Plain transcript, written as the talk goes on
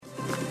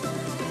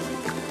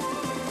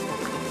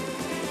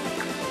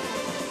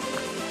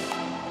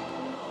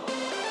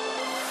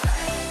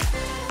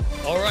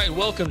All right,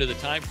 welcome to the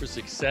Time for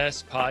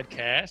Success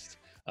podcast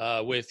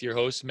with your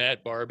host,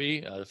 Matt Barbie,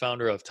 the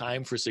founder of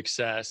Time for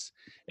Success.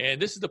 And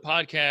this is the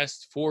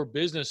podcast for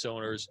business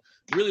owners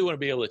who really want to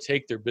be able to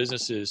take their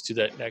businesses to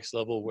that next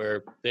level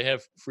where they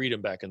have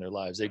freedom back in their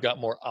lives. They've got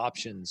more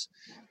options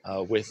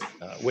with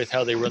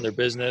how they run their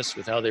business,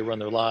 with how they run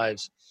their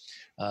lives.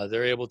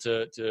 They're able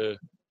to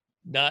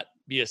not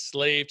be a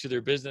slave to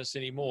their business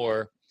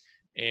anymore,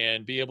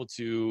 and be able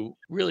to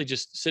really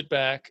just sit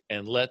back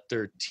and let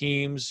their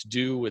teams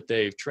do what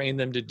they've trained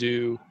them to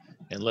do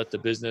and let the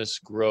business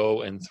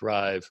grow and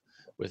thrive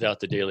without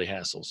the daily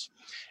hassles.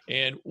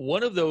 And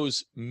one of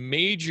those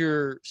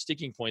major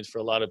sticking points for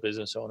a lot of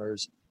business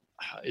owners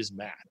is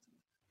math.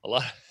 A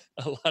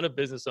lot of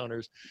business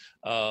owners,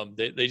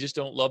 they just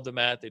don't love the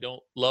math. They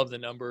don't love the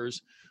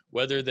numbers,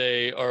 whether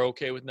they are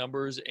okay with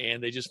numbers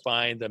and they just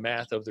find the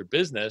math of their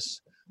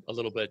business a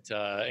little bit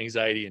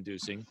anxiety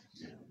inducing,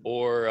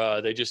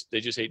 or they just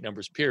hate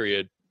numbers,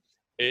 period.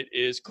 It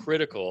is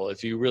critical,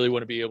 if you really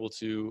want to be able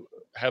to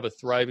have a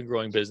thriving,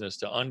 growing business,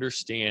 to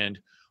understand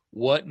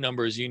what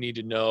numbers you need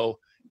to know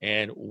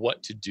and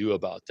what to do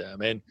about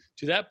them. And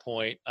to that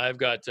point, I've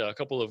got a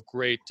couple of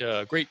great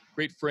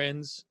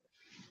friends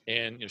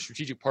and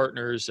strategic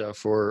partners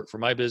for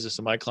my business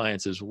and my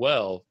clients as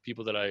well,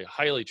 people that I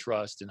highly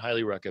trust and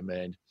highly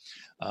recommend.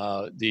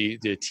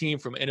 The team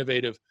from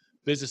Innovative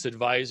Business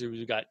Advisors.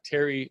 We've got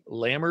Terry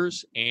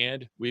Lammers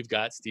and we've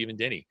got Stephen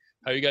Denny.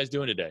 How are you guys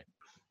doing today?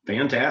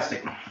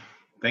 Fantastic.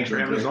 Thanks for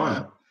having us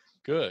on.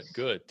 Good.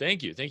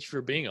 Thank you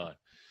for being on.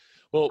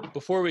 Well,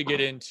 before we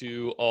get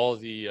into all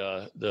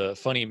the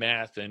funny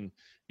math and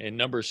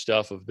number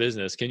stuff of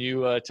business, can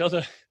you tell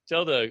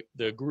the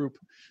group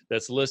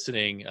that's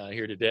listening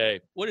here today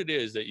what it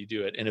is that you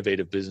do at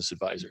Innovative Business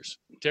Advisors?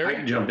 Terry? I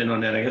can jump in on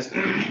that, I guess.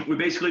 We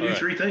basically do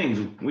three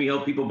things. We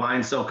help people buy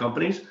and sell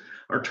companies.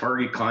 Our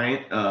target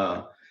client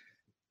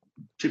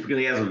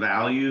typically has a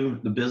value.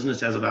 The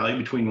business has a value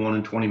between 1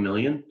 and 20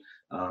 million.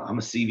 I'm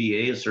a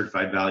CVA, a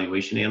certified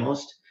valuation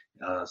analyst.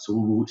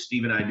 So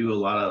Steve and I do a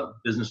lot of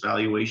business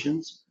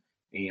valuations,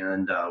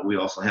 and we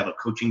also have a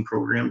coaching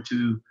program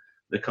to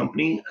the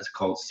company. It's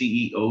called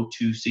CEO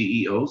to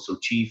CEO, so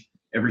Chief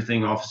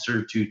Everything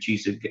Officer to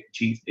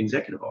Chief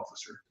Executive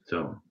Officer.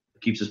 So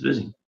it keeps us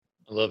busy.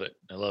 I love it.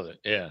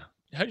 Yeah.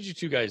 How did you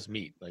two guys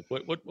meet? Like,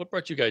 what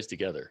brought you guys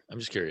together? I'm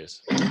just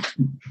curious.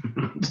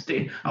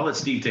 I'll let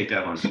Steve take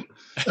that one.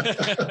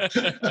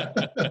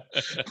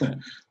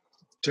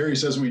 Terry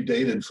says we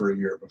dated for a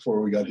year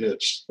before we got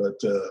hitched, but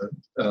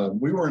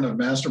we were in a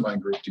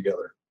mastermind group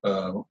together.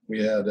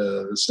 We had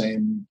the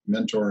same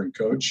mentor and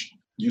coach.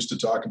 Used to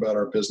talk about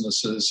our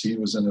businesses. He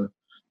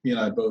and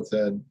I both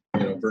had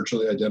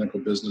virtually identical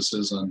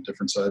businesses on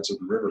different sides of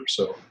the river.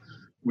 So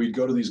we'd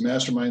go to these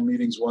mastermind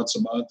meetings once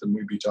a month, and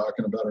we'd be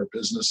talking about our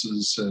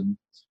businesses, and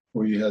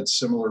we had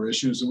similar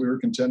issues that we were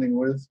contending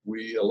with.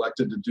 We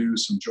elected to do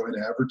some joint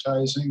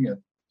advertising and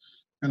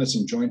kind of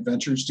some joint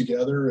ventures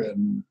together.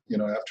 And,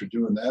 after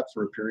doing that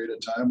for a period of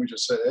time, we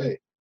just said, hey,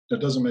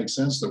 it doesn't make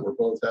sense that we're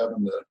both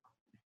having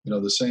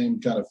the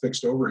same kind of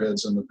fixed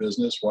overheads in the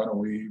business. Why don't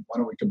we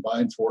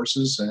combine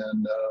forces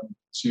and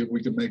see if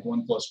we can make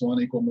 1 +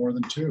 1 = more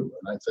than 2?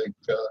 And I think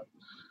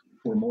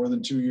we're more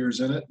than 2 years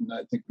in it, and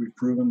I think we've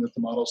proven that the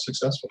model is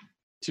successful.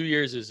 2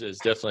 years is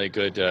definitely a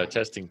good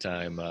testing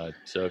time.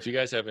 So if you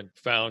guys haven't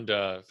found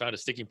a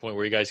sticking point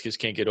where you guys just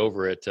can't get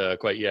over it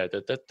quite yet,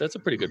 that's a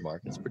pretty good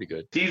mark. That's pretty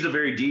good. Steve's a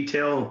very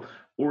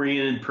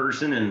detail-oriented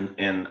person,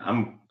 and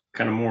I'm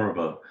kind of more of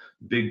a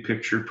big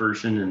picture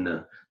person,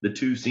 and the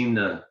two seem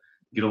to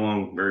get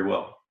along very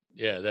well.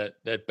 Yeah,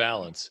 that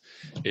balance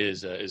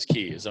is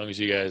key. As long as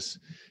you guys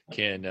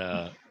can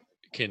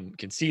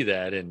see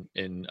that, and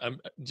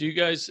do you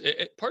guys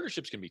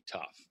partnerships can be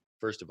tough.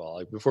 First of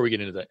all, before we get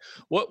into that,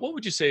 what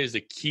would you say is the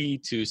key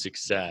to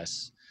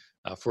success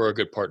for a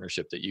good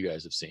partnership that you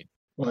guys have seen?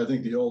 Well, I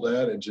think the old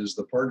adage is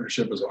the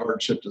partnership is a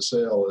hard ship to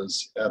sail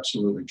is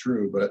absolutely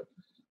true. But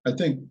I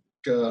think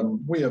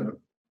we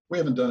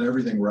haven't done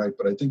everything right.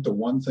 But I think the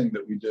one thing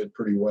that we did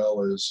pretty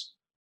well is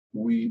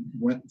we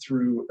went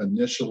through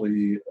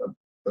initially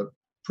a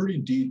pretty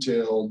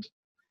detailed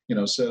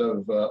set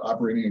of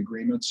operating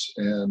agreements,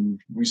 and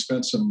we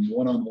spent some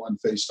one-on-one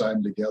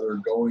FaceTime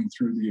together, going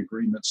through the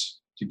agreements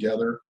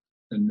together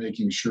and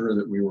making sure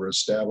that we were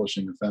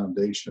establishing a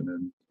foundation.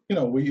 And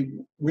we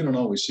don't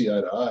always see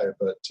eye to eye,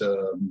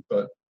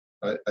 but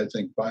I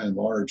think by and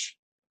large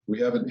we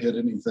haven't hit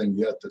anything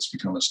yet that's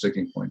become a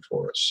sticking point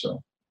for us.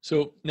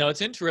 So now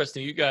it's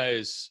interesting. You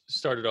guys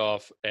started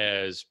off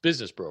as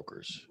business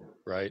brokers,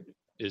 right?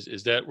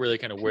 Is that really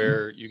kind of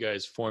where you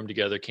guys formed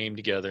together, came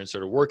together, and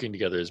started working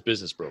together as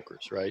business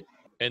brokers, right?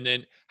 And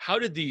then how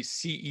did the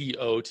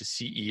CEO to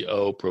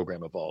CEO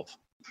program evolve?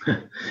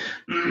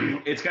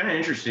 It's kind of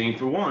interesting.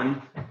 For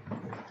one,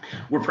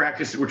 we're trying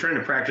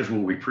to practice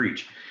what we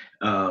preach.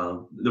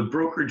 The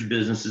brokerage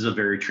business is a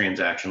very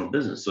transactional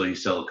business. So you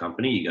sell a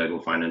company, you got to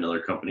go find another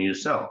company to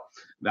sell.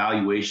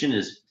 Valuation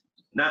is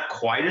not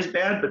quite as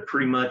bad, but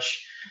pretty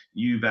much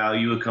you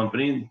value a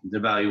company, the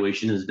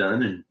valuation is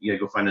done, and you got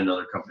to go find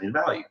another company to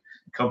value.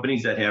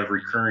 companies that have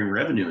recurring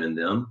revenue in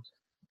them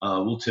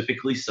will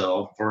typically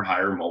sell for a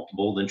higher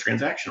multiple than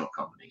transactional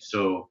companies.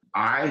 So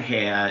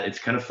it's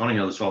kind of funny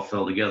how this all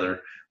fell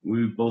together.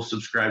 We both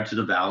subscribe to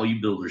the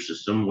value builder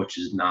system, which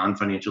is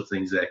non-financial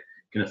things that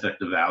can affect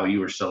the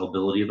value or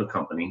sellability of a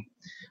company.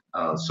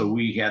 So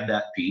we had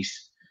that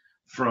piece.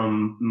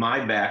 From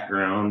my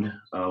background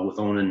with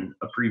owning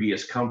a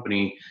previous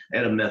company, I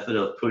had a method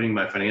of putting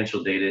my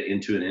financial data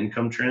into an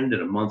income trend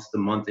and a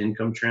month-to-month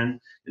income trend,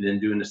 and then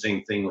doing the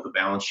same thing with a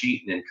balance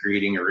sheet and then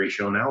creating a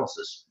ratio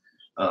analysis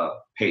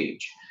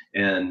page.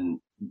 And,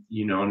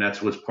 and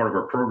that's what's part of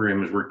our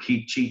program is we're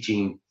keep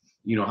teaching,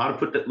 how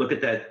to look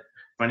at that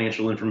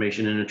financial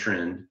information in a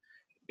trend,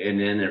 and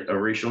then a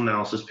ratio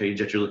analysis page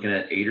that you're looking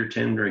at 8 or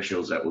 10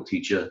 ratios that will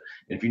teach you. And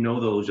if you know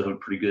those, you'll have a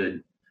pretty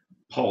good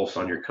pulse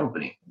on your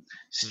company.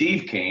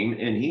 Steve came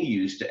and he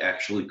used to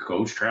actually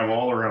travel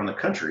all around the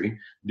country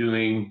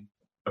doing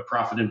a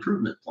profit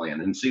improvement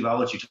plan. And Steve, I'll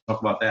let you talk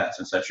about that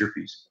since that's your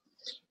piece.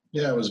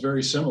 Yeah, it was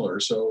very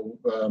similar. So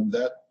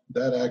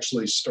that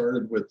actually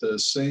started with the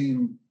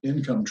same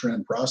income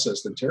trend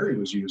process that Terry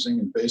was using,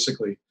 and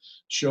basically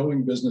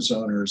showing business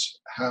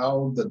owners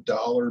how the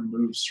dollar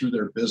moves through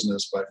their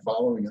business by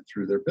following it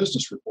through their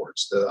business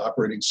reports, the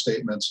operating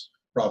statements,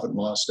 profit and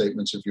loss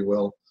statements, if you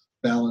will,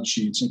 balance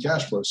sheets, and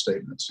cash flow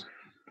statements.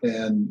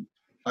 And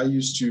I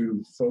used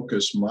to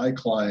focus my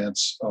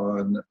clients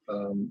on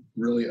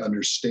really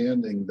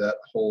understanding that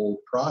whole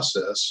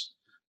process.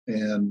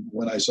 And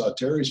when I saw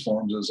Terry's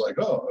forms, I was like,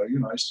 oh,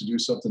 I used to do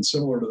something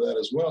similar to that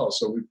as well.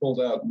 So we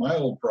pulled out my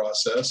old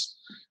process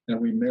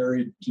and we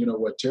married,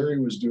 what Terry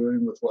was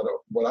doing with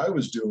what I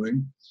was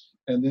doing.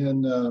 And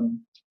then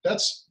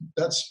that's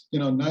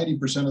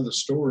 90% of the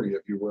story,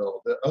 if you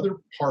will. The other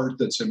part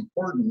that's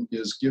important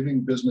is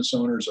giving business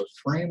owners a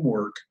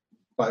framework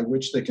by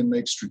which they can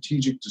make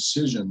strategic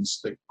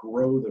decisions that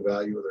grow the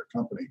value of their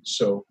company.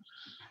 So,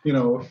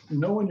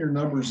 knowing your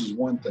numbers is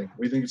one thing.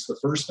 We think it's the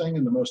first thing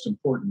and the most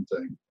important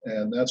thing.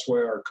 And that's why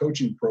our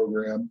coaching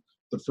program,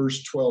 the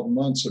first 12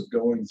 months of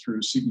going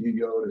through CEO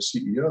to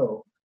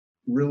CEO,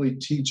 really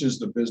teaches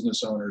the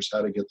business owners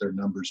how to get their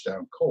numbers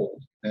down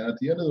cold. And at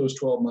the end of those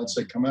 12 months,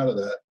 they come out of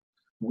that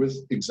with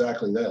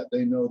exactly that.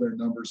 They know their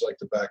numbers like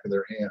the back of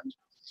their hand.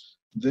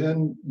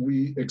 Then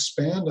we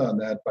expand on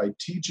that by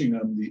teaching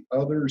them the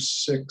other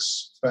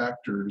 6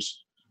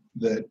 factors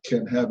that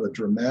can have a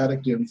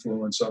dramatic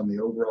influence on the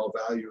overall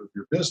value of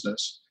your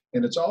business.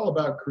 And it's all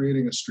about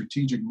creating a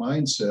strategic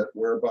mindset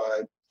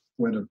whereby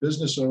when a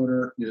business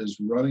owner is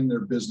running their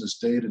business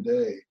day to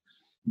day,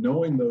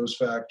 knowing those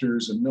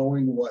factors and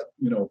knowing what,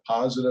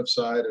 positive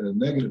side and a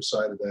negative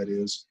side of that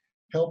is,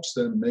 helps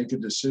them make a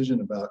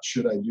decision about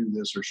should I do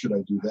this or should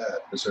I do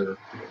that as they're,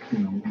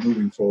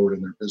 moving forward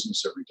in their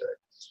business every day.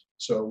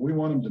 So we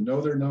want them to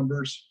know their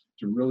numbers,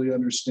 to really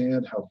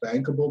understand how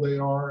bankable they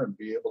are and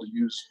be able to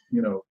use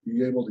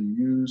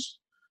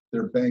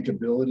their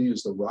bankability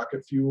as the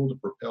rocket fuel to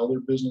propel their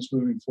business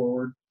moving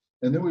forward.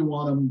 And then we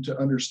want them to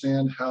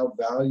understand how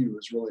value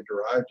is really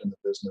derived in the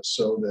business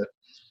so that,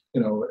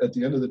 at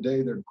the end of the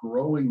day, they're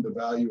growing the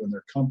value in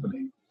their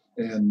company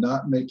and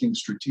not making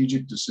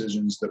strategic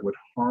decisions that would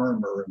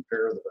harm or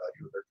impair the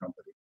value of their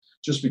company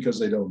just because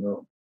they don't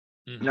know.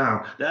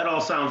 Now, that all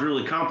sounds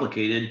really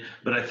complicated,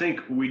 but I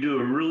think we do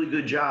a really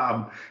good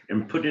job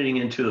in putting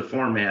it into a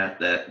format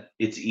that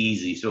it's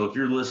easy. So if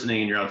you're listening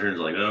and you're out there and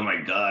it's like, oh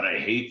my God, I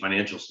hate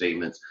financial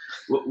statements,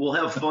 we'll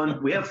have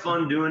fun. We have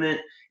fun doing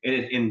it,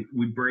 and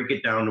we break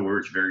it down to where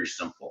it's very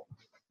simple.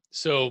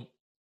 So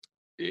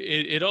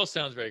it all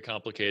sounds very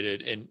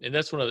complicated, and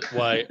that's one of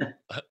why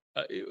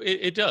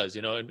it does,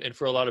 and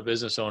for a lot of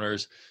business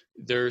owners,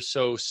 they're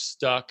so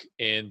stuck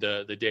in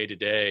the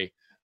day-to-day.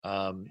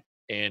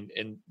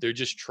 And they're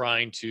just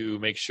trying to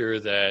make sure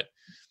that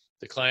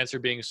the clients are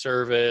being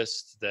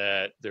serviced,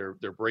 that they're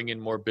bringing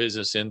more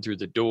business in through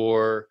the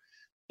door,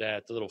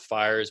 that the little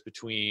fires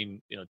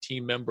between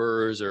team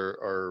members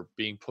are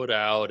being put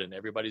out, and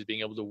everybody's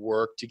being able to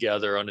work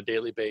together on a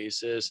daily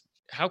basis.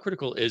 How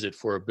critical is it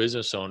for a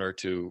business owner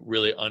to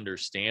really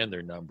understand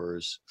their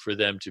numbers for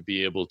them to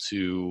be able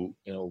to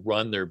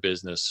run their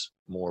business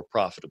more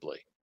profitably?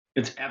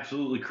 It's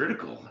absolutely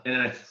critical,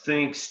 and I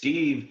think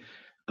Steve.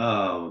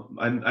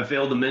 I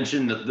failed to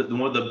mention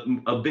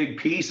that a big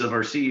piece of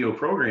our CEO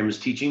program is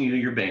teaching you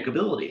your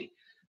bankability.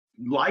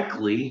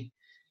 Likely,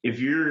 if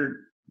you're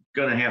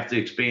going to have to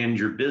expand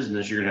your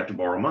business, you're going to have to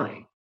borrow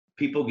money.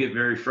 People get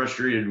very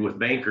frustrated with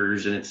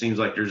bankers, and it seems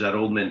like there's that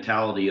old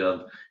mentality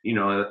of,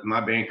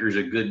 my banker's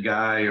a good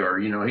guy, or,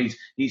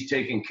 he's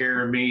taking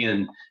care of me,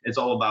 and it's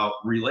all about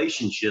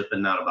relationship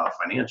and not about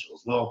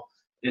financials. Well,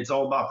 it's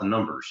all about the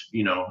numbers,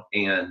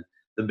 and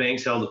the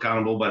bank's held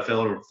accountable by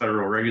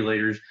federal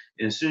regulators.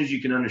 And as soon as you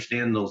can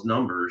understand those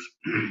numbers,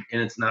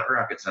 and it's not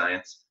rocket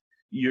science,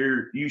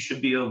 you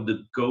should be able to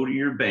go to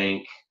your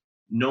bank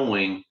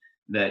knowing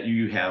that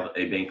you have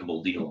a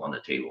bankable deal on the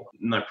table.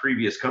 In my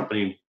previous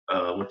company,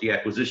 with the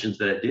acquisitions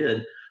that I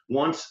did,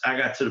 once I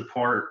got to the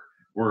part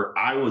where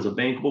I was a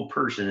bankable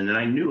person and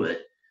I knew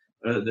it,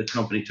 the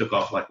company took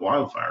off like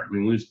wildfire. I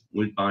mean, we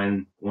was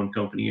buying one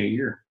company a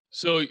year.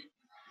 So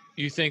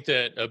you think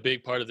that a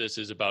big part of this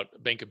is about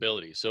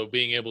bankability. So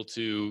being able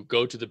to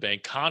go to the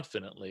bank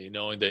confidently,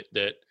 knowing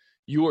that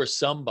you are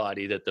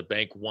somebody that the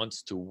bank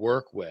wants to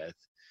work with,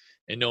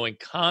 and knowing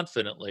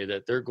confidently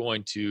that they're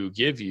going to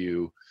give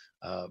you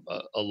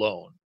a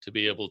loan to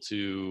be able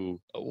to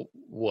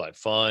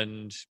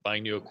fund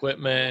buying new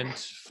equipment,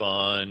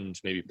 fund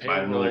maybe Buy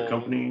another payroll,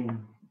 company.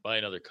 buy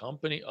another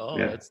company. Oh,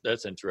 Yeah.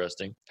 that's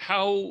interesting.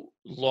 How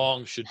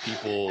long should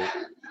people?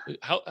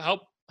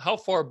 How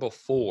far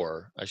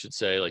before, I should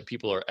say, like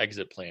people are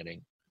exit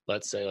planning?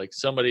 Let's say like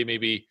somebody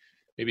maybe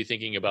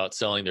thinking about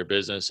selling their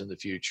business in the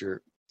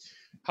future.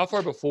 How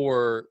far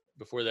before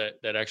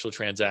that actual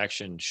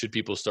transaction should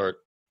people start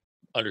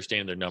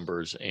understanding their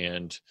numbers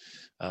and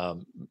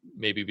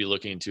maybe be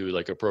looking to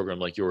like a program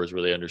like yours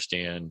where they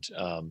understand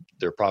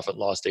their profit and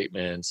loss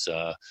statements,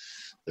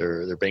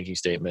 their banking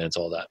statements,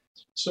 all that?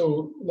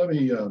 So let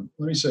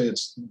me say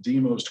it's the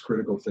most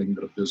critical thing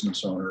that a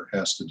business owner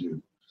has to do.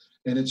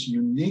 And it's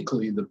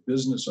uniquely the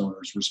business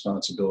owner's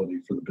responsibility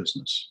for the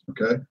business.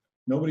 Okay.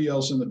 Nobody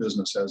else in the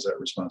business has that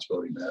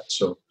responsibility, Matt.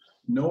 So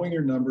knowing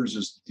your numbers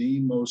is the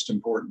most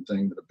important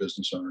thing that a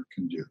business owner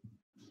can do.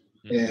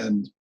 Mm-hmm.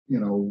 And,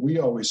 we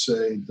always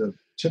say that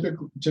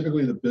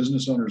typically the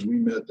business owners we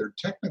met, they're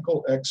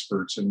technical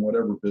experts in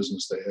whatever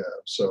business they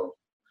have. So,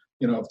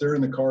 if they're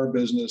in the car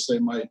business, they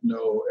might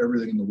know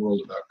everything in the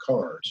world about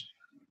cars,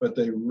 but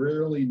they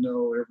rarely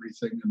know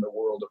everything in the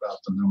world about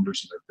the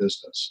numbers of their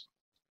business.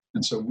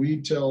 And so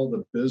we tell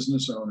the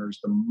business owners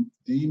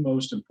the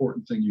most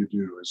important thing you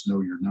do is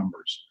know your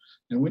numbers.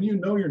 And when you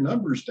know your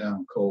numbers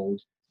down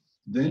cold,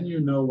 then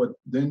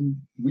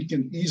then we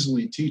can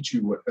easily teach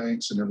you what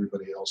banks and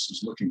everybody else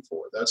is looking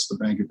for. That's the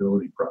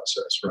bankability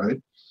process, right?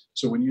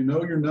 So when you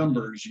know your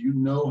numbers, you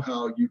know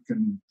how you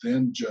can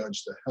then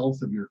judge the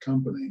health of your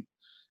company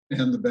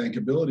and the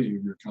bankability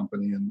of your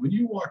company. And when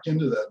you walk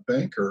into that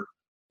banker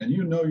and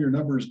you know your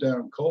numbers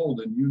down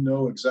cold and you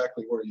know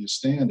exactly where you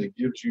stand, it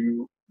gives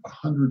you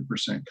 100%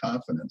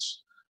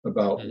 confidence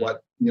about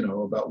what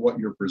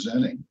you're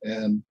presenting.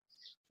 And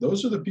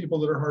those are the people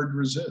that are hard to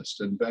resist,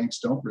 and banks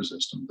don't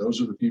resist them.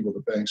 Those are the people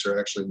that banks are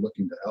actually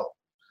looking to help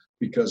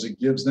because it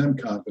gives them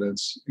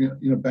confidence.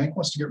 Bank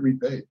wants to get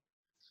repaid.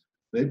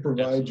 They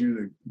provide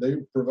you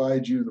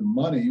the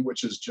money,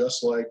 which is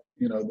just like,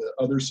 the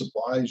other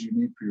supplies you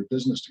need for your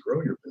business to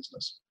grow your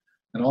business.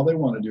 And all they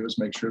want to do is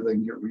make sure they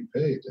can get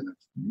repaid. And if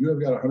you have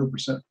got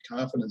 100%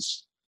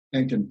 confidence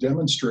and can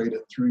demonstrate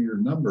it through your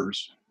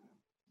numbers,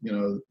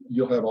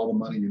 you'll have all the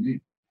money you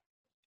need.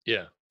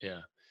 Yeah.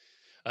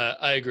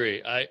 I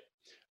agree.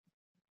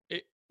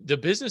 The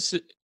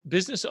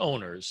business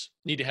owners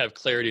need to have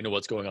clarity into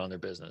what's going on in their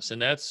business.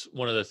 And that's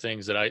one of the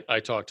things that I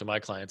talk to my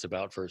clients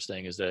about first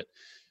thing is that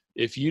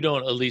if you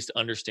don't at least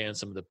understand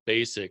some of the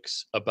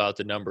basics about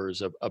the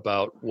numbers,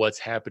 about what's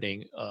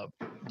happening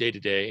day to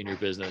day in your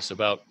business,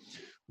 about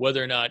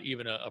whether or not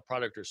even a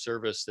product or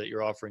service that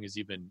you're offering is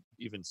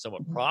even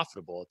somewhat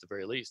profitable at the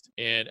very least.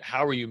 And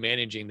how are you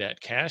managing that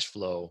cash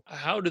flow?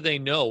 How do they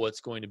know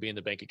what's going to be in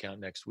the bank account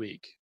next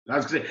week?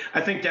 I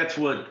think that's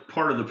what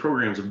part of the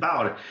program is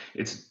about.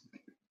 It's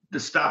to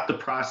stop the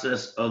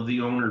process of the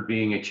owner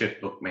being a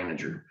checkbook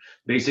manager,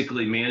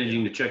 basically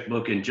managing the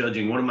checkbook and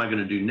judging what am I going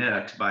to do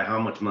next by how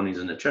much money's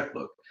in the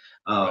checkbook.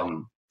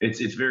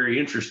 It's very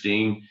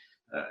interesting.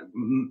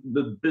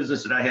 The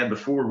business that I had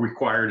before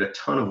required a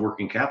ton of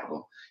working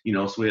capital,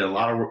 so we had a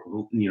lot of,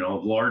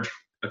 large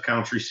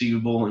accounts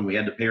receivable, and we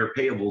had to pay our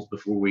payables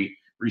before we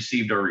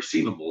received our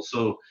receivables.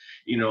 So,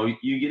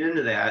 you get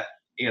into that,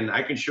 and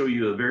I can show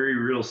you a very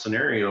real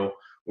scenario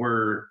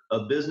where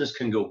a business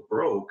can go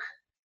broke,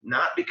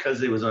 not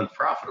because it was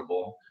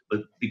unprofitable,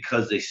 but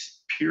because they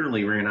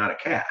purely ran out of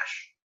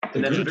cash.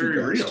 And that's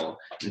very real.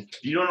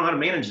 If you don't know how to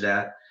manage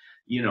that,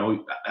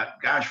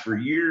 gosh, for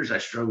years I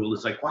struggled.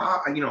 It's like,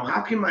 wow,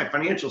 how can my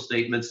financial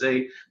statements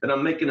say that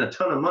I'm making a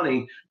ton of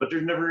money, but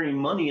there's never any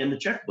money in the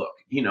checkbook,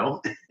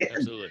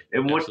 Absolutely.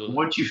 And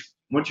once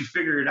you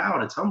figure it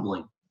out, it's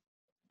humbling.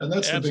 And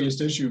that's the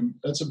biggest issue.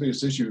 That's the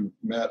biggest issue,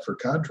 Matt, for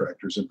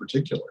contractors in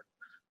particular.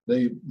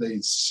 They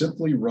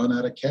simply run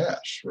out of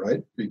cash,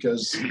 right?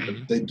 Because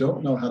they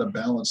don't know how to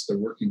balance their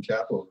working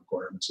capital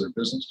requirements of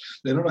their business.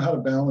 They don't know how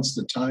to balance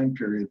the time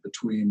period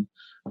between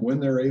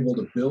when they're able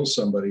to bill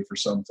somebody for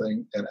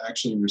something and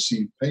actually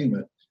receive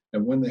payment,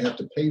 and when they have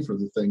to pay for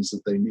the things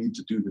that they need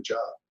to do the job.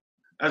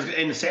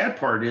 And the sad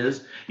part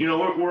is,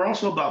 we're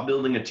also about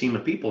building a team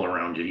of people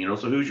around you,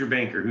 so who's your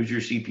banker, who's your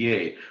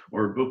CPA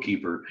or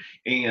bookkeeper?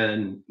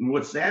 And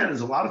what's sad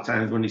is a lot of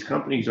times when these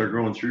companies are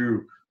going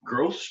through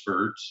growth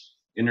spurts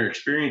and they're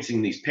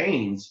experiencing these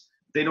pains,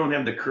 they don't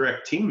have the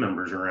correct team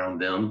members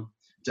around them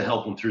to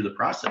help them through the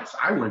process.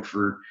 I went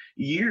for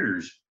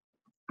years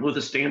with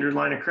a standard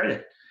line of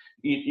credit.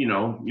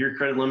 Your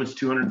credit limit's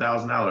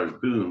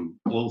 $200,000. Boom,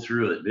 blow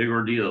through it. Big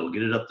ordeal.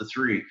 Get it up to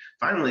 3.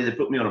 Finally, they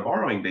put me on a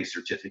borrowing base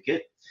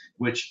certificate,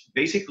 which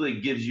basically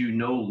gives you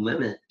no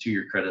limit to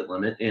your credit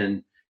limit,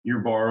 and you're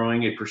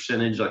borrowing a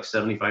percentage like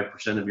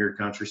 75% of your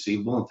accounts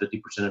receivable and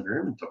 50% of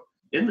your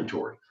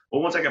inventory.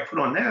 Well, once I got put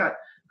on that,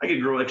 I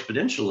could grow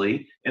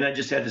exponentially, and I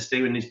just had to stay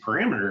in these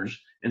parameters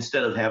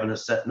instead of having a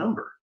set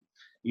number.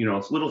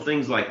 It's little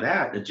things like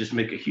that that just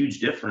make a huge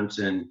difference.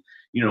 And,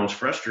 it's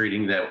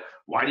frustrating that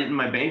why didn't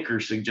my banker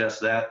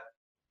suggest that,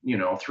 3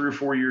 or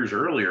 4 years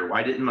earlier?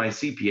 Why didn't my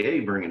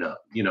CPA bring it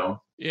up?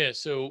 Yeah.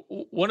 So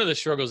one of the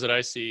struggles that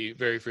I see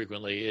very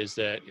frequently is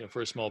that,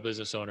 for a small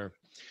business owner,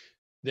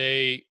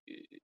 they,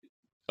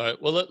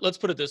 let's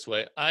put it this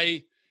way.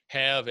 I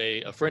have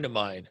a friend of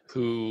mine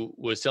who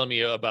was telling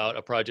me about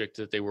a project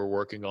that they were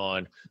working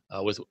on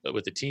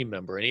with a team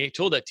member. And he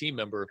told that team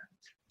member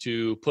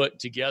to put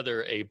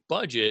together a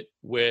budget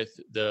with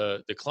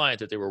the client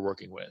that they were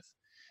working with.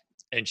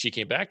 And she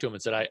came back to him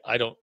and said, I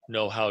don't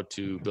know how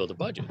to build a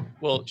budget.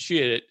 Well, she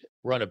had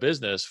run a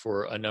business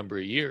for a number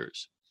of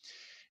years,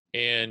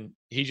 and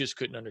he just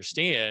couldn't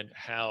understand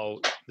how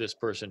this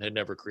person had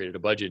never created a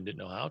budget and didn't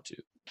know how to.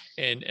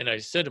 And I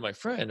said to my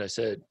friend, I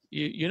said,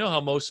 you know how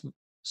most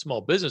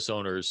small business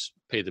owners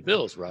pay the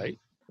bills, right?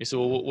 He said,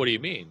 well, what do you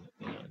mean?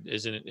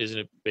 Isn't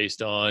it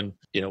based on,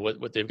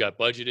 what they've got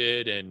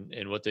budgeted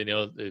and what they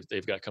know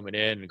they've got coming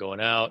in and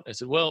going out? I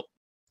said, well,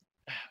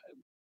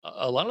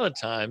 a lot of the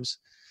times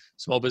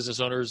small business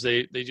owners,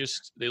 they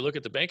look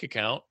at the bank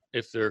account,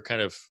 if they're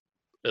kind of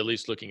at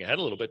least looking ahead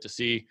a little bit, to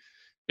see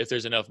if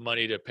there's enough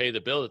money to pay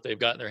the bill that they've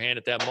got in their hand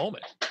at that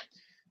moment.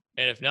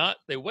 And if not,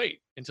 they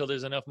wait until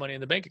there's enough money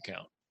in the bank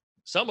account.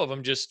 Some of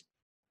them just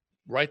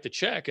write the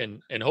check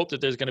and hope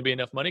that there's going to be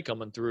enough money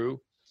coming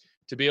through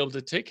to be able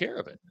to take care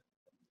of it.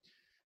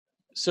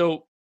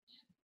 So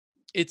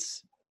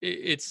it's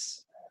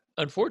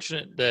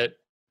unfortunate that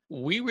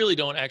we really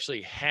don't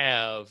actually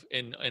have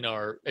in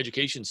our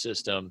education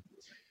system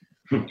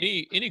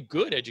any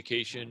good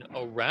education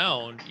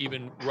around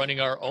even running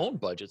our own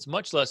budgets,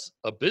 much less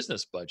a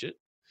business budget.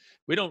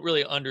 We don't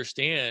really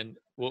understand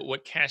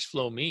what cash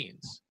flow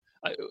means.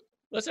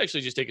 Let's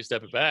actually just take a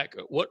step back.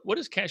 What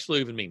does cash flow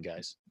even mean,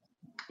 guys?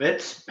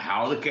 It's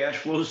how the cash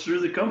flows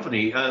through the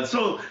company.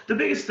 So the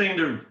biggest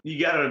thing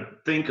you got to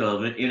think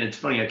of, and it's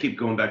funny, I keep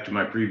going back to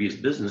my previous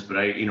business, but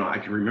I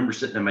can remember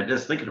sitting at my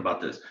desk thinking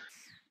about this.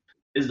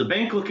 Is the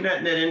bank looking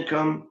at net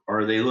income,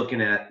 or are they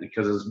looking at,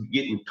 because I was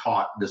getting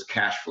taught this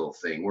cash flow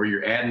thing where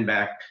you're adding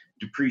back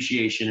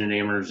depreciation and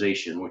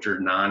amortization, which are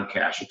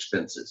non-cash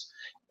expenses.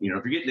 If you're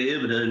getting the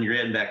EBITDA and you're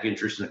adding back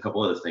interest and a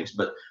couple other things,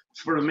 but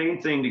for the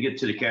main thing to get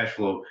to the cash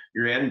flow,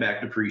 you're adding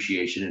back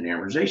depreciation and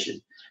amortization.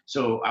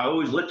 So I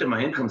always looked at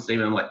my income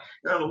statement. I'm like,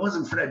 no, if it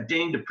wasn't for that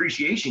dang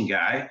depreciation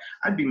guy,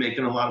 I'd be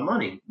making a lot of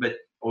money. But it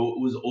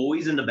was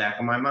always in the back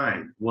of my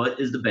mind. What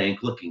is the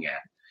bank looking at?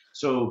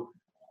 So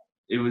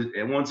it was,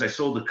 and once I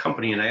sold the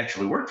company and I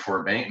actually worked for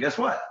a bank, guess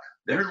what?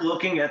 They're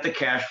looking at the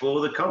cash flow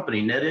of the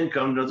company. Net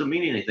income doesn't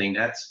mean anything.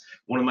 That's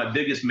one of my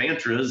biggest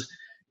mantras,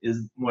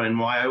 is why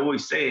I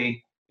always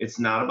say it's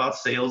not about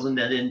sales and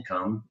net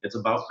income. It's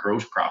about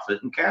gross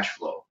profit and cash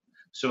flow.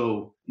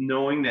 So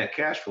knowing that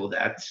cash flow,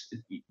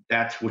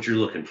 that's what you're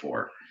looking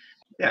for.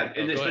 Yeah,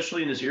 and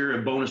especially in this era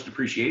of bonus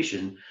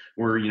depreciation,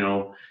 where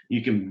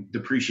you can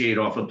depreciate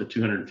off up to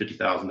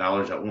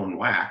 $250,000 at one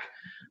whack.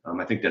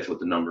 I think that's what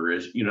the number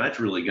is. That's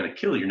really going to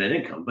kill your net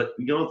income. But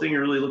the only thing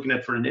you're really looking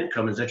at for an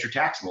income is that's your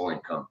taxable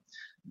income.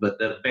 But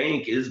the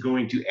bank is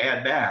going to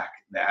add back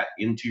that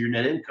into your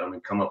net income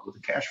and come up with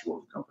the cash flow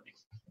of the company.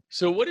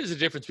 So what is the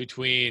difference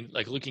between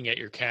looking at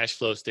your cash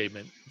flow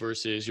statement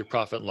versus your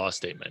profit and loss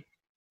statement?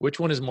 Which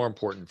one is more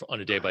important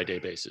on a day-by-day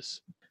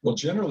basis? Well,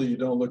 generally, you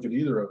don't look at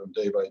either of them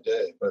day by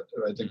day. But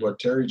I think what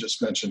Terry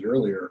just mentioned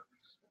earlier,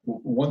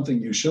 one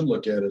thing you should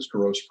look at is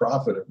gross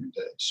profit every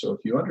day. So if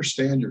you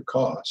understand your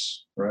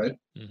costs, right,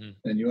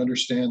 and you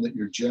understand that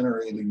you're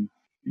generating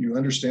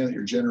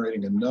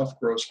enough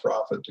gross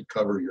profit to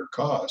cover your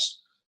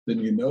costs, then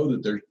you know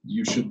that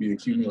you should be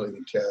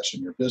accumulating cash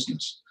in your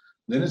business.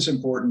 Then it's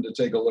important to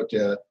take a look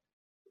at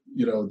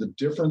the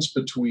difference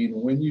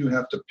between when you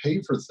have to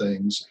pay for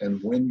things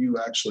and when you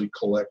actually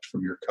collect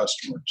from your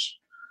customers.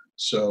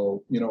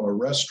 So, a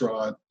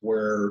restaurant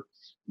where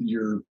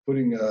you're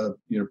putting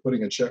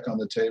a check on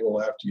the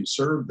table after you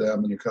serve them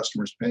and your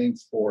customer's paying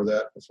for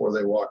that before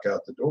they walk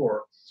out the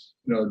door,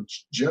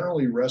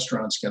 generally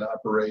restaurants can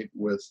operate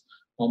with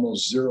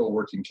almost zero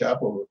working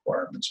capital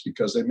requirements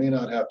because they may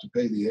not have to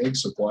pay the egg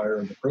supplier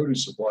and the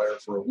produce supplier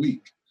for a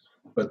week.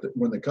 But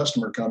when the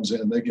customer comes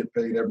in, they get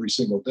paid every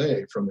single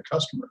day from the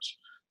customers.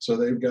 So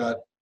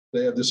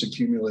they have this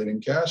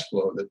accumulating cash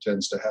flow that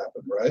tends to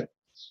happen, right?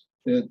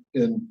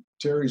 In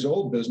Terry's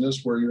old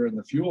business, where you're in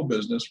the fuel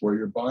business, where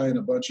you're buying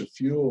a bunch of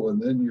fuel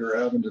and then you're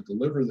having to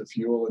deliver the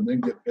fuel and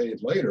then get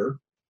paid later,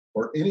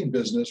 or any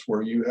business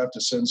where you have to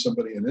send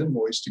somebody an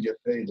invoice to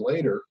get paid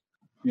later,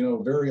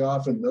 very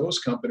often those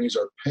companies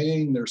are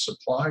paying their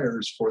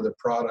suppliers for the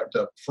product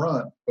up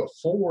front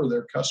before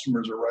their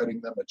customers are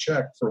writing them a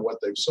check for what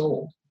they've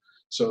sold.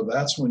 So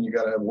that's when you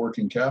got to have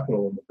working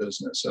capital in the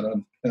business.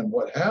 And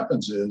what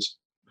happens is,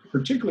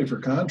 particularly for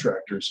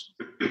contractors,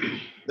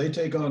 they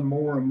take on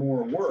more and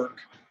more work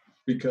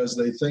because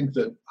they think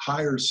that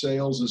higher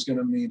sales is going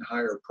to mean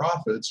higher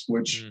profits,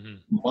 which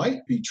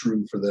might be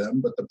true for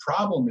them. But the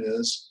problem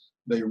is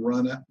they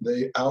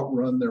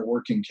outrun their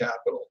working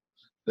capital.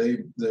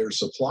 Their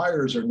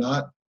suppliers are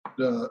not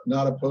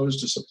opposed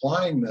to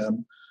supplying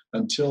them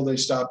until they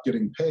stop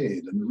getting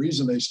paid. And the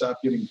reason they stop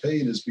getting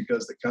paid is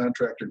because the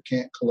contractor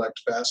can't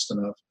collect fast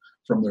enough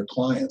from their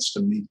clients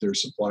to meet their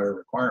supplier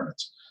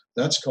requirements.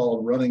 That's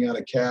called running out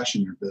of cash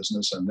in your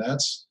business, and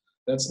that's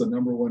the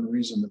number one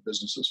reason that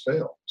businesses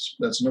fail.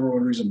 That's the number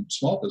one reason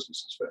small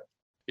businesses fail.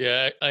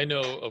 Yeah, I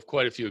know of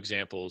quite a few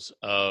examples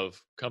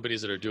of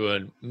companies that are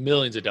doing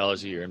millions of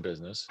dollars a year in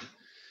business,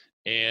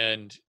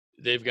 and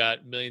they've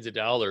got millions of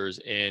dollars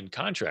in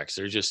contracts.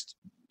 They're just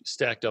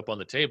stacked up on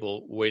the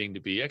table waiting to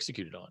be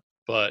executed on.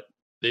 But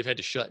they've had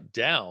to shut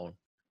down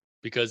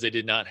because they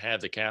did not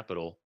have the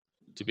capital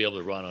to be able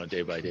to run on a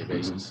day-by-day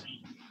basis.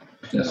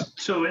 Yeah.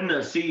 So in the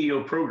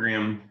CEO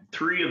program,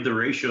 3 of the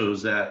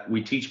ratios that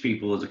we teach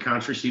people is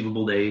accounts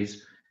receivable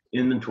days,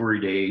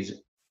 inventory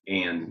days,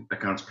 and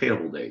accounts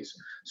payable days.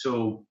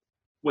 So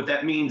what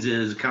that means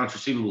is accounts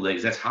receivable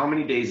days, that's how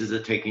many days is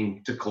it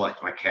taking to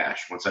collect my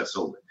cash once I've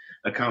sold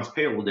it. Accounts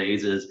payable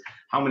days is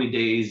how many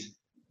days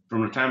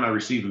from the time I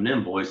receive an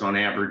invoice on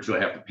average do I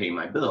have to pay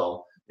my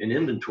bill. And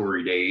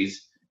inventory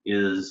days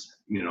is,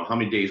 how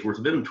many days worth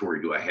of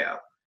inventory do I have?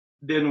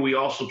 Then we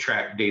also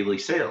track daily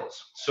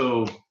sales.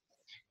 So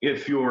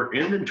if your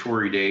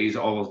inventory days,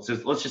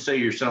 let's just say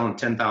you're selling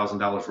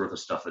 $10,000 worth of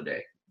stuff a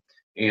day,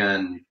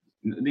 and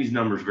these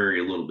numbers vary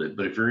a little bit,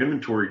 but if your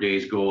inventory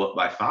days go up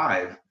by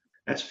 5,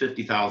 that's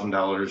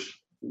 $50,000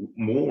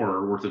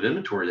 more worth of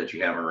inventory that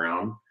you have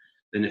around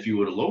than if you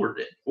would have lowered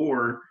it.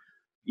 Or,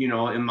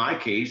 in my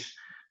case,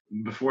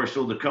 before I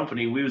sold the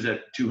company, we was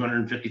at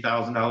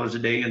 $250,000 a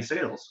day in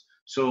sales.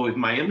 So if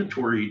my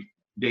inventory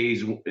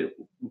days, if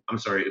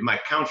my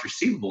accounts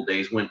receivable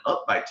days went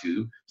up by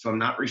 2, so I'm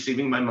not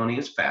receiving my money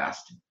as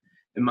fast,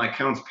 and my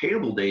accounts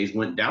payable days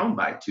went down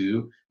by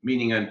 2,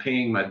 meaning I'm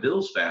paying my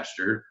bills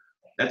faster,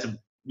 that's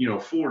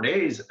 4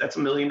 days, that's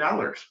 $1 million.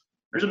 There's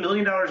 $1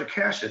 million of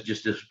cash that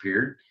just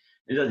disappeared.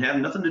 It doesn't have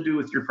nothing to do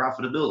with your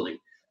profitability.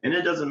 And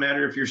it doesn't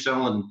matter if you're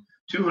selling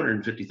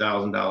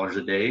 $250,000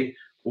 a day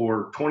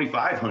or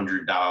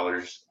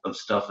 $2,500 of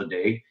stuff a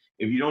day.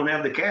 If you don't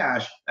have the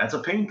cash, that's a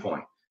pain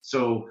point.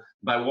 So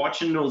by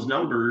watching those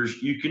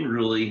numbers, you can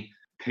really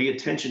pay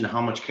attention to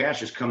how much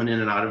cash is coming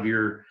in and out of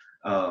your,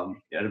 out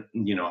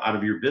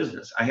of your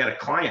business. I had a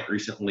client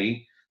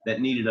recently that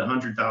needed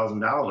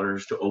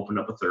 $100,000 to open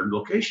up a 3rd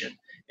location.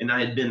 And I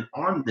had been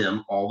on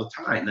them all the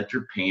time that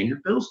you're paying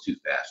your bills too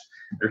fast.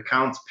 Their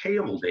accounts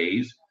payable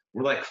days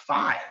were like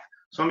 5.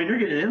 So, they're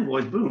getting an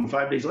invoice, boom,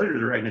 5 days later,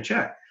 they're writing a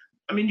check.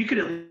 You could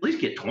at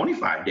least get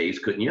 25 days,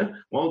 couldn't you?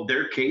 Well,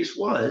 their case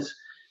was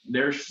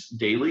their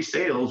daily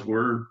sales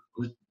were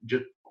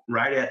just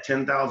right at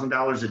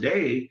 $10,000 a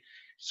day.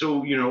 So,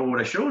 what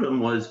I showed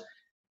them was,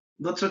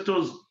 let's let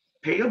those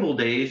payable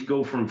days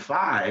go from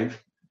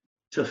 5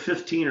 to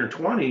 15 or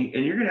 20,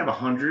 and you're going to have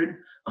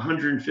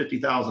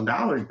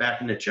 $150,000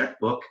 back in the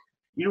checkbook.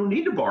 You don't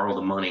need to borrow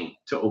the money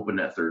to open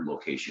that 3rd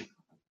location.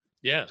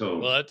 Yeah. So,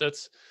 well,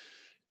 that's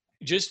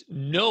just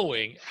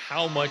knowing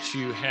how much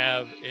you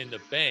have in the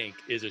bank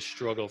is a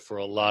struggle for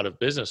a lot of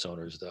business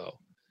owners, though.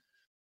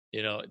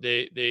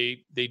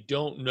 They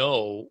don't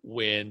know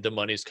when the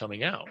money's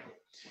coming out.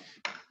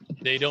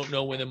 They don't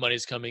know when the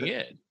money's coming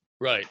in.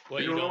 Right. Well,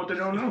 they don't know what they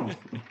don't know.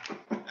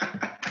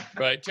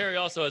 Right. Terry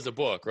also has a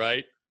book,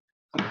 right?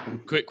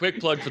 Quick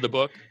plug for the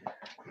book.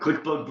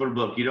 Quick plug for the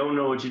book. You don't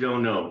know what you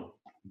don't know.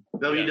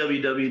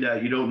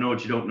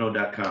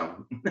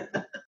 www.youdon'tknowwhatyoudon'tknow.com.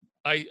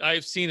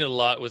 I've seen it a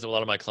lot with a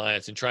lot of my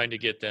clients and trying to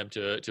get them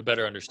to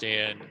better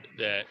understand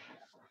that,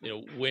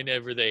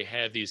 whenever they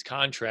have these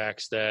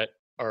contracts that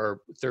are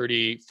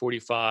 30,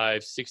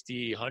 45,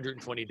 60,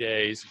 120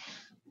 days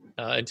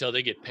until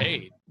they get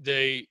paid,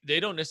 they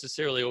don't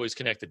necessarily always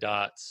connect the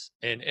dots.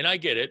 And I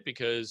get it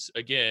because,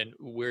 again,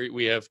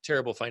 we have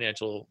terrible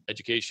financial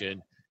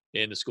education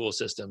in the school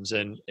systems.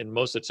 And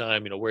most of the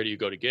time, where do you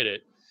go to get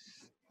it?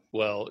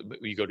 Well,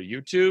 you go to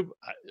YouTube.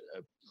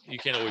 You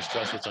can't always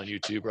trust what's on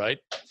YouTube, right?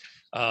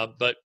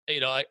 But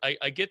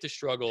I get the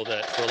struggle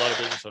that for a lot of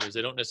business owners,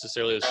 they don't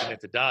necessarily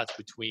connect the dots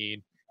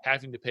between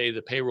having to pay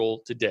the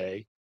payroll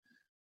today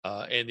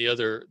and the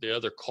other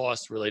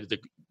costs related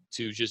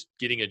to just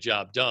getting a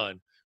job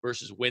done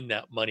versus when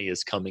that money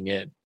is coming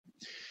in.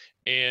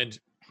 And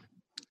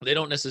they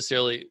don't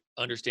necessarily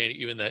understand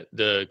even that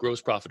the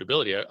gross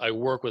profitability. I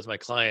work with my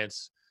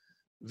clients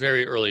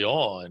very early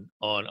on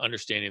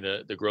understanding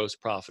the gross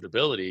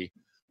profitability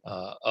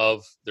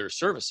of their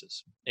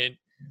services. And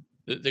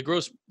the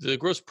gross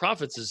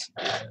profits is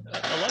a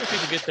lot of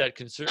people get that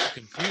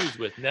confused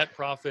with net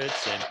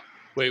profits and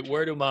wait,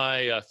 where do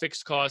my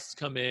fixed costs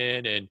come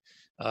in and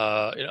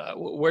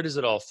where does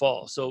it all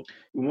fall? So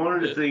one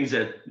of the things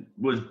that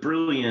was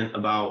brilliant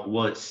about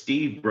what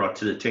Steve brought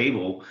to the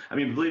table,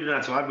 believe it or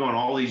not, so I've gone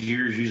all these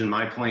years using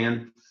my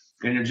plan,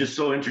 and it's just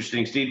so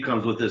interesting. Steve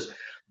comes with this,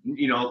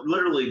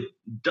 literally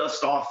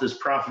dust off this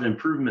profit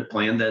improvement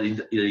plan that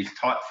he's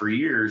taught for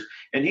years.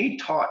 And he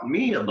taught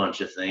me a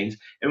bunch of things.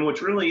 And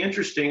what's really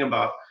interesting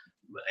about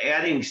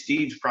adding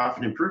Steve's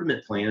profit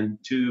improvement plan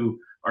to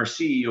our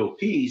CEO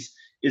piece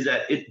is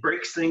that it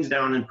breaks things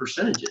down in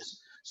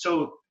percentages.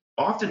 So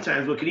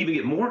oftentimes what can even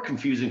get more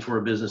confusing for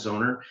a business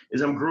owner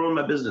is I'm growing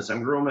my business,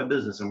 I'm growing my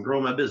business, I'm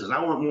growing my business.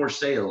 I want more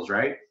sales,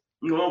 right?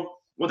 Well,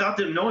 without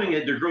them knowing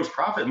it, their gross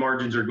profit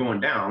margins are going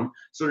down.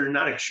 So they're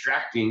not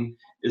extracting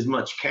as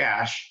much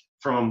cash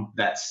from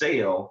that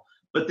sale,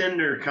 but then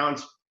their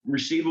accounts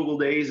receivable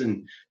days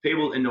and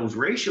payable and those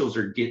ratios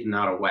are getting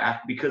out of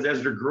whack because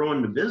as they're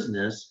growing the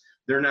business,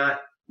 they're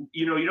not,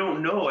 you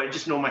don't know. I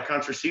just know my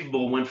accounts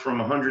receivable went from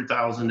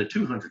 100,000 to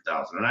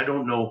 200,000, and I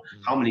don't know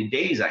how many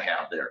days I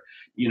have there.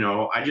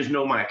 I just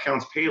know my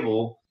accounts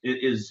payable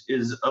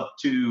is up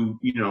to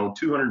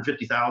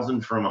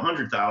 250,000 from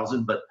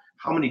 100,000, but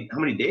how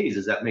many days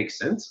does that make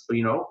sense?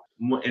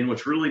 And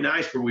what's really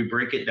nice where we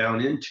break it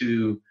down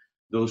into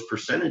those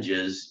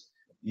percentages,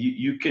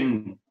 you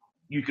can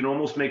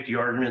almost make the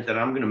argument that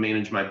I'm going to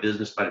manage my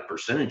business by the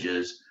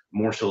percentages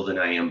more so than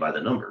I am by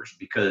the numbers,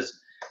 because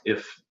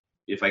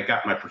if I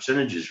got my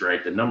percentages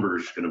right, the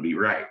numbers are going to be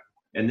right.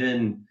 And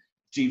then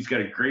Steve's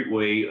got a great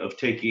way of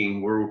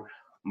taking where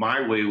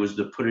my way was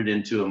to put it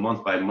into a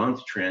month by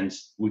month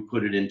trends. We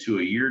put it into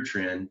a year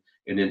trend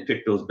and then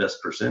pick those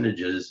best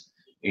percentages.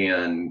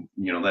 And,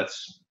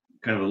 that's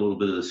kind of a little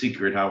bit of the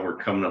secret how we're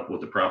coming up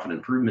with a profit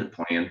improvement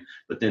plan.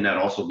 But then that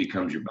also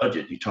becomes your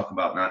budget. You talk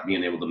about not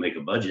being able to make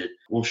a budget.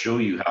 We'll show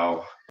you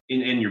how,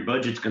 and your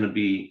budget's going to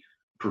be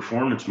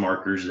performance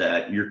markers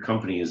that your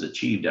company has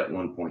achieved at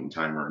one point in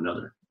time or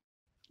another.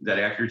 Is that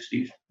accurate,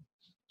 Steve?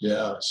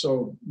 Yeah.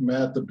 So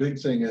Matt, the big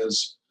thing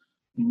is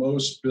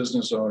most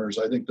business owners,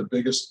 I think the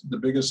biggest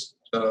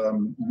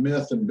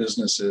myth in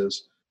business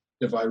is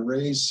if I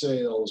raise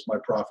sales, my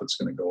profit's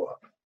going to go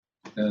up.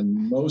 And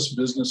most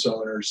business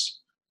owners,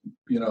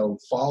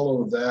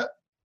 follow that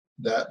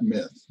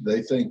myth.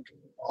 They think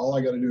all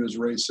I got to do is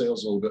raise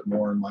sales a little bit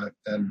more and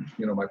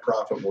my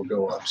profit will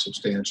go up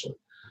substantially.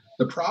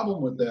 The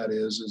problem with that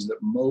is that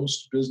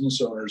most business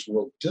owners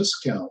will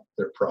discount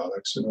their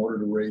products in order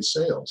to raise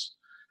sales.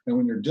 And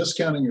when you're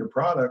discounting your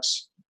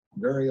products,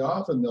 very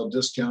often they'll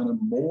discount them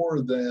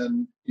more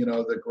than,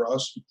 the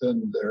gross,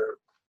 than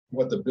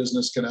what the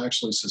business can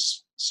actually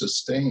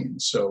sustain.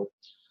 So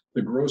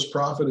the gross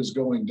profit is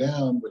going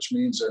down, which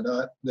means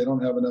they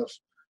don't have enough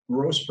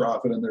gross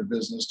profit in their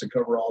business to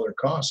cover all their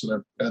costs,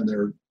 and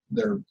their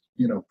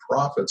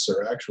profits,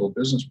 their actual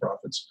business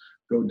profits,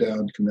 go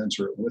down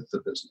commensurate with the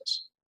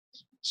business.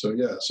 So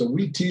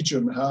we teach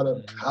them how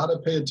to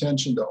pay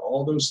attention to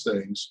all those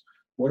things.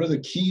 What are the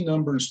key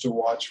numbers to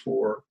watch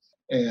for?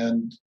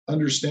 And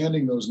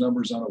understanding those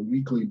numbers on a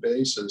weekly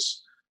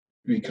basis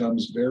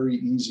becomes very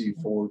easy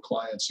for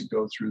clients to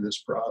go through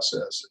this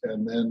process.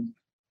 And then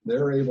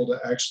they're able to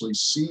actually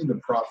see the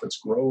profits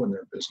grow in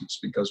their business,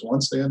 because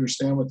once they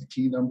understand what the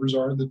key numbers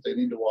are that they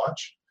need to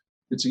watch,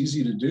 it's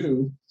easy to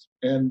do,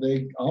 and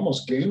they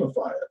almost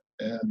gamify it.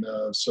 And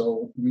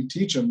so we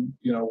teach them,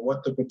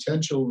 what the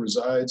potential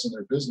resides in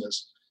their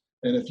business.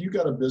 And if you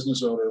got a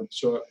business owner,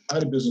 so I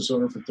had a business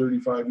owner for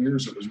 35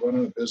 years that was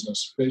running a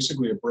business,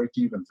 basically a break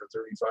even for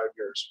 35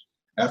 years.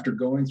 After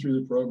going through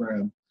the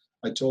program,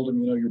 I told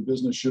him, your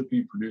business should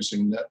be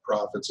producing net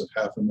profits of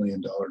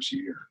 $500,000 a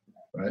year,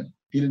 right?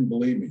 He didn't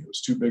believe me. It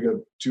was too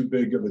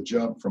big of a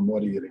jump from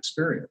what he had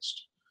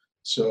experienced.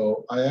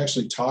 So I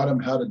actually taught him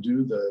how to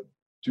do the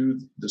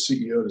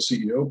CEO to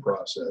CEO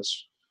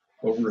process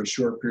over a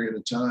short period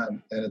of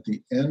time. And at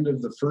the end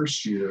of the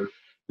first year,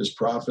 his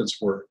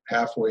profits were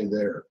halfway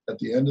there. At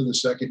the end of the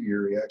second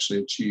year, he actually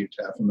achieved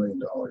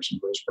 $500,000 in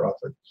gross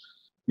profit,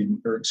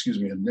 in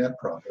net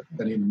profit.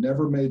 And he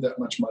never made that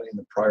much money in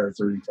the prior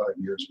 35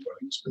 years of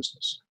running his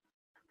business.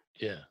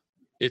 Yeah.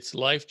 It's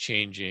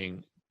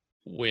life-changing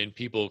when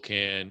people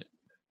can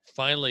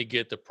finally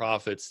get the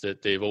profits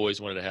that they've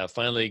always wanted to have,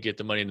 finally get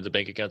the money into the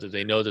bank account that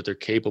they know that they're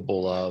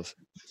capable of.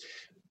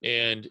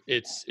 And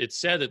it's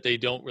sad that they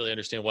don't really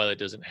understand why that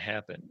doesn't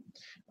happen.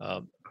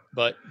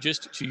 But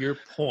just to your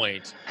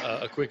point,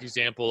 a quick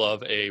example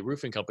of a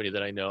roofing company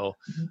that I know,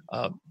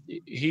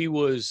 he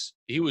was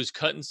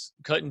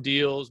cutting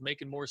deals,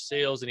 making more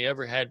sales than he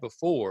ever had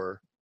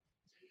before,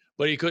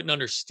 but he couldn't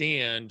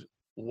understand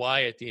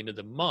why at the end of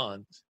the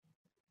month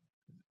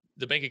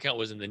the bank account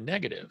was in the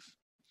negative.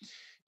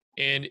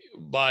 And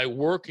by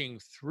working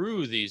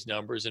through these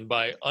numbers and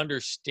by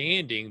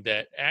understanding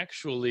that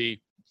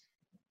actually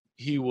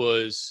he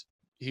was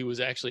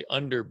actually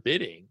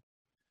underbidding,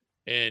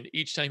 and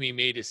each time he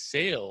made a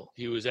sale,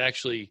 he was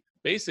actually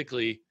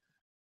basically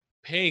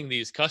paying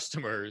these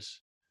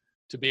customers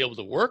to be able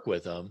to work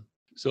with them.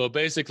 So it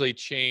basically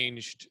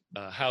changed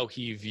how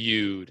he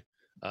viewed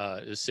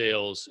the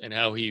sales and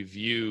how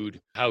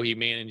he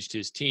managed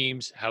his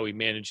teams, how he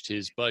managed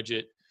his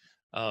budget.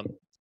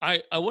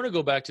 I want to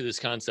go back to this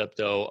concept,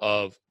 though,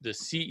 of the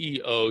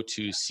CEO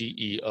to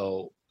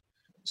CEO.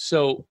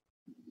 So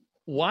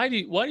why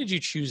did you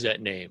choose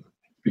that name?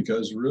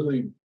 Because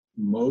really,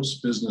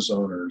 most business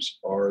owners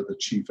are the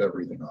chief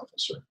everything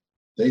officer.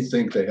 They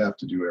think they have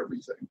to do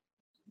everything.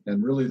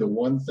 And really, the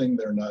one thing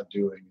they're not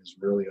doing is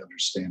really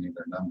understanding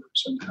their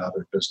numbers and how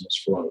their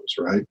business flows,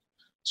 right?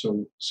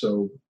 So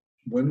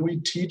when we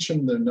teach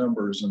them the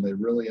numbers and they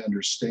really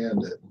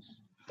understand it,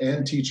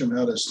 and teach them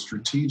how to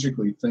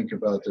strategically think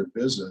about their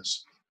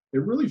business,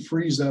 it really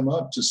frees them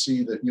up to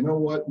see that, you know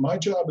what, my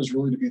job is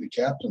really to be the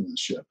captain of the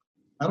ship.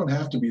 I don't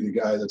have to be the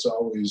guy that's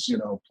always,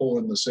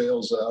 pulling the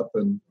sails up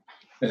and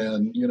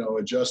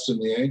adjusting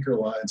the anchor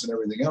lines and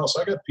everything else.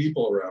 I got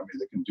people around me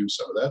that can do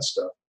some of that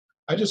stuff.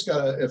 I just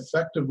got to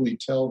effectively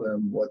tell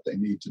them what they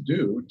need to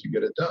do to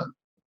get it done,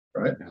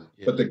 right?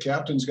 Yeah. But the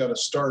captain's got to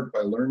start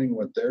by learning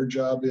what their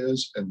job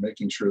is and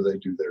making sure they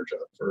do their job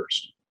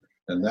first.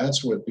 And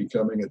that's what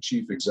becoming a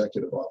chief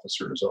executive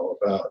officer is all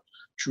about.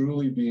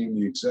 Truly being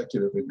the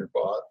executive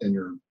in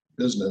your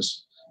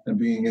business and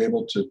being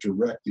able to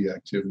direct the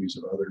activities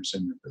of others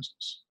in your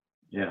business.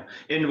 Yeah.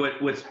 And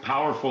what's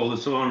powerful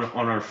is, so on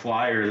our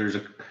flyer, there's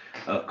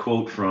a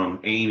quote from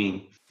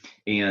Amy.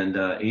 And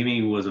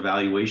Amy was a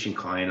valuation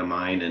client of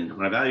mine. And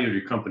when I valued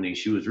her company,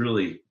 she was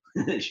really,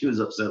 she was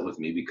upset with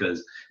me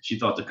because she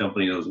thought the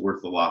company was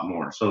worth a lot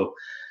more. So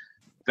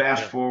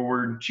fast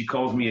forward, she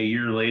calls me a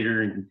year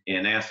later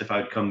and asked if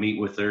I'd come meet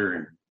with her.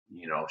 And,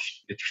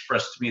 she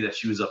expressed to me that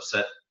she was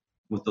upset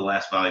with the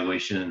last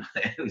valuation.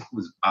 It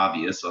was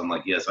obvious. So I'm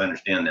like, yes, I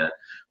understand that.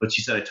 But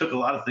she said, I took a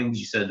lot of things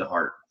you said to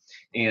heart.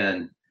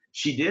 And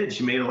she did.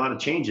 She made a lot of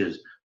changes.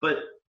 But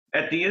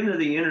at the end of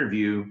the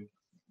interview,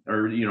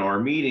 or, our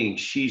meeting,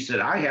 she said,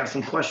 I have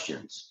some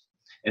questions.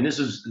 And this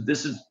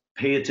is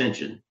pay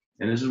attention.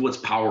 And this is what's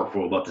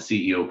powerful about the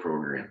CEO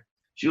program.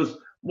 She goes,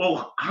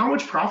 well, how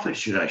much profit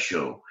should I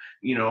show?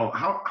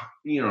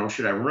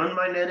 Should I run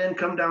my net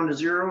income down to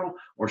zero,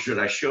 or should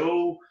I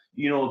show,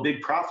 a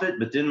big profit,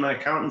 but then my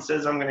accountant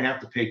says I'm going to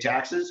have to pay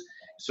taxes?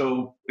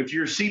 So if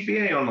you're a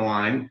CPA on the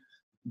line,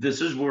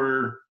 this is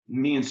where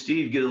me and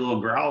Steve get a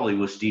little growly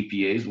with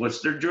CPAs.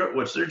 What's their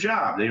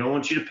job? They don't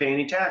want you to pay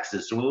any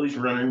taxes. So Willie's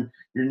running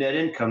your net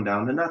income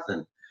down to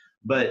nothing.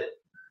 But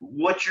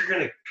what you're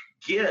going to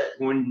get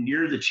when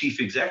you're the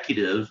chief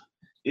executive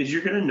is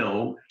you're going to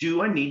know,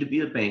 do I need to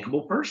be a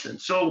bankable person?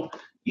 So,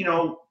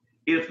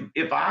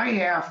 if I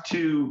have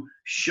to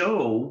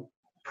show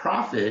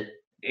profit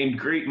and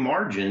great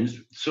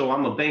margins, so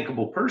I'm a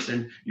bankable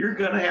person, you're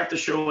going to have to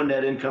show a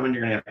net income and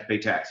you're going to have to pay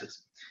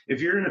taxes.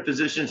 If you're in a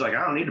position, it's like,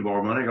 I don't need to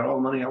borrow money, I got all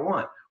the money I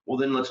want. Well,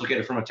 then let's look at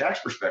it from a tax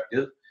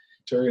perspective.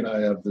 Terry and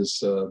I have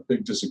this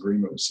big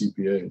disagreement with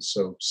CPAs.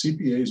 So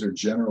CPAs are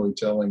generally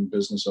telling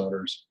business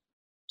owners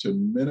to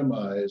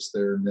minimize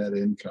their net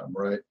income,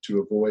 right,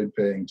 to avoid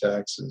paying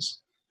taxes.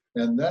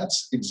 And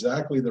that's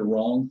exactly the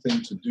wrong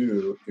thing to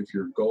do if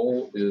your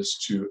goal is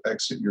to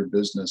exit your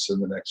business in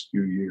the next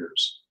few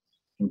years.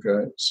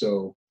 Okay,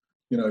 so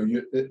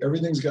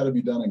everything's got to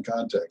be done in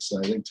context.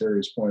 And I think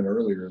Terry's point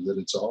earlier that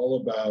it's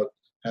all about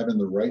having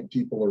the right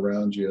people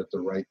around you at the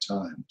right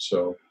time.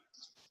 So,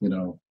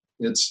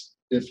 it's,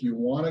 if you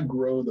want to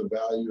grow the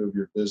value of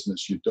your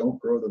business, you don't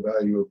grow the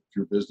value of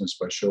your business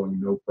by showing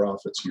no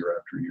profits year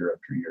after year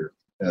after year.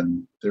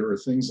 And there are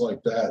things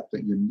like that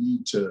you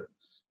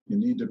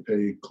need to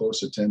pay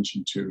close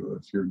attention to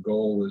if your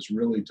goal is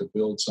really to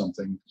build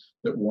something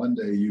that one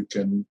day you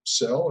can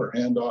sell or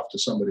hand off to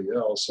somebody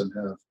else and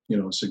have,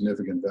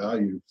 significant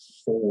value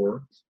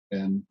for,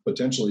 and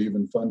potentially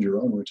even fund your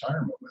own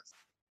retirement with.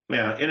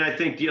 Yeah, and I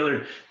think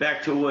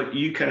back to what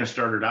you kind of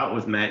started out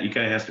with, Matt, you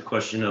kind of asked the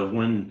question of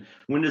when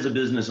does a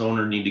business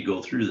owner need to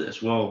go through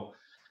this? Well,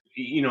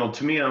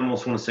 to me, I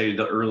almost want to say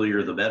the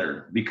earlier the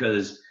better,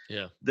 because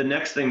the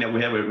next thing that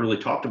we haven't really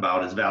talked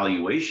about is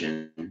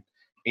valuation.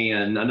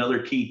 And another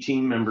key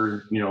team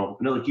member,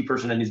 another key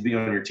person that needs to be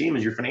on your team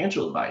is your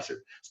financial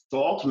advisor.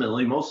 So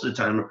ultimately, most of the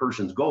time, a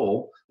person's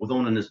goal with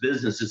owning this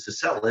business is to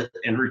sell it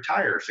and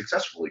retire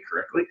successfully,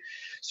 correctly.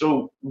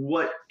 So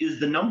what is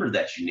the number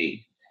that you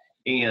need?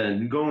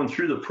 And going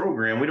through the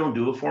program, we don't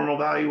do a formal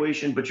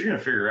valuation, but you're going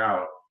to figure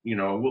out, we're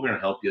going to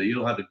help you.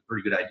 You'll have a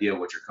pretty good idea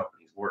what your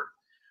company's worth.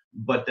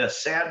 But the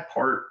sad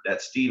part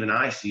that Steve and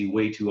I see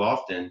way too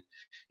often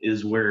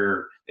is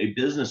where a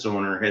business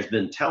owner has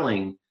been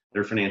telling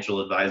their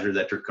financial advisor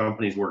that their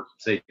company's worth,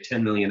 say,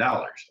 $10 million.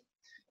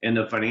 And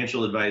the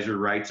financial advisor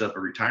writes up a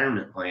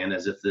retirement plan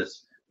as if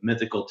this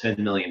mythical $10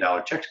 million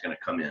check's going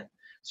to come in.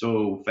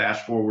 So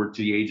fast forward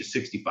to the age of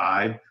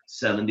 65,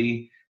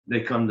 70, they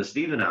come to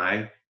Steve and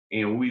I,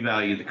 and we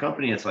value the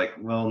company. It's like,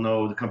 well,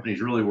 no, the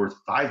company's really worth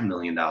 $5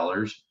 million,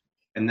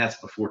 and that's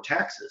before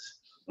taxes.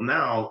 Well,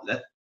 now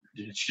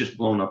it's just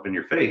blown up in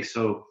your face.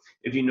 So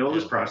if you know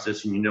this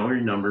process and you know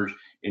your numbers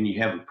and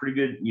you have a pretty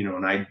good,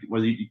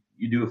 whether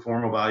you do a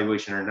formal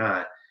valuation or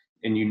not,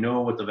 and you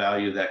know what the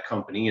value of that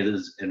company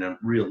is and a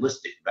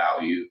realistic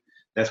value,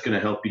 that's going to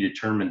help you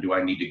determine, do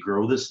I need to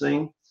grow this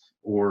thing,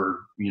 or,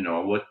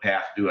 what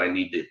path do I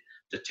need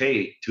to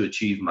take to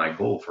achieve my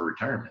goal for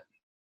retirement?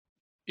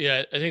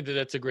 Yeah, I think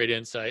that's a great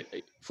insight.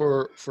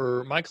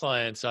 For my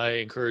clients, I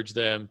encourage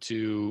them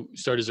to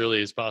start as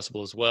early as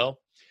possible as well.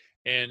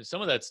 And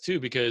some of that's too,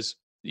 because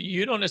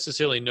you don't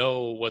necessarily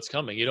know what's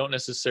coming. You don't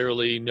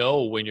necessarily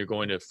know when you're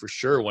going to for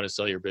sure want to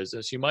sell your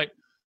business. You might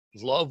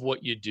love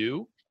what you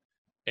do,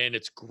 and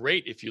it's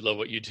great if you love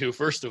what you do,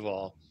 first of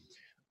all.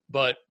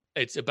 But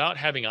it's about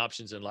having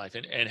options in life,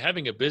 and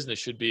having a business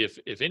should be,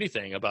 if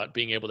anything, about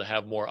being able to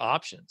have more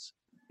options.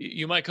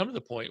 You might come to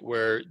the point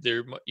where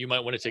you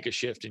might want to take a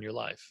shift in your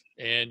life,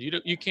 and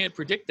you can't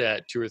predict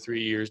that 2 or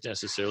 3 years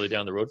necessarily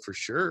down the road for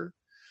sure.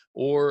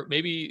 Or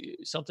maybe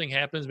something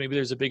happens, maybe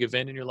there's a big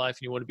event in your life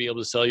and you want to be able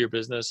to sell your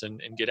business and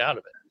get out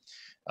of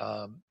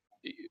it.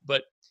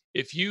 But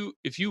if you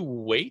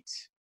wait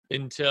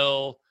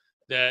until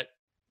that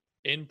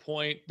end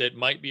point that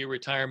might be a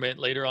retirement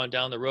later on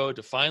down the road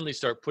to finally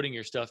start putting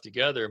your stuff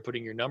together and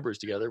putting your numbers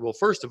together, well,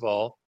 first of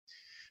all,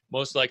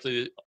 most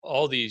likely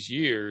all these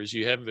years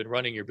you haven't been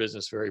running your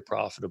business very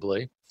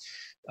profitably.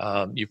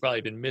 You've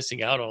probably been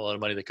missing out on a lot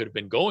of money that could have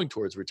been going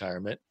towards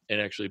retirement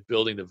and actually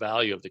building the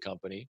value of the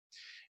company.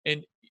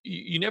 And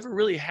you never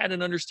really had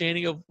an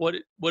understanding of what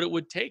it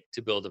would take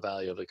to build the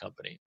value of the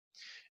company.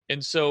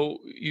 And so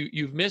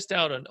you've missed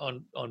out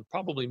on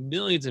probably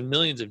millions and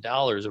millions of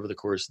dollars over the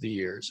course of the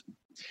years.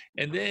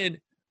 And then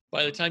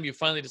by the time you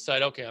finally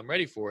decide, okay, I'm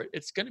ready for it,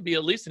 it's going to be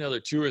at least another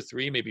 2 or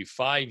 3, maybe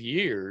 5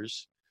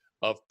 years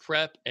of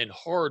prep and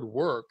hard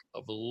work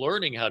of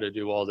learning how to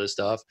do all this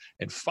stuff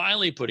and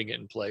finally putting it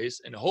in place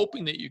and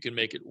hoping that you can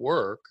make it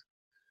work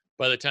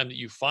by the time that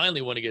you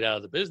finally want to get out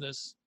of the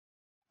business.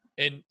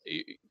 And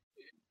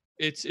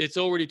it's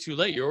already too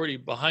late. You're already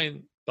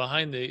behind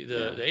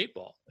the 8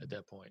 ball at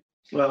that point.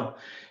 Well,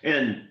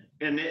 and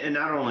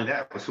not only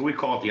that, so we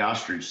call it the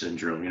ostrich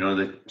syndrome.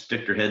 They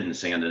stick their head in the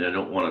sand and I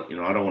don't want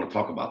to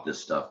talk about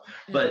this stuff.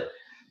 Yeah. But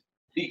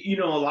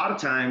a lot of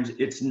times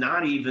it's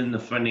not even the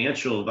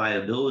financial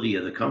viability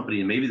of the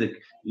company. Maybe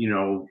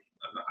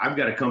I've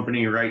got a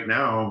company right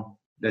now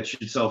that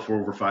should sell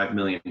for over $5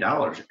 million,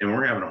 and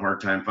we're having a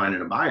hard time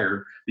finding a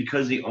buyer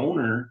because the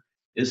owner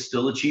is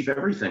still a chief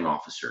everything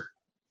officer.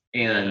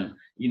 And,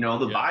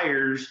 the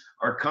buyers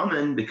are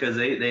coming because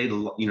they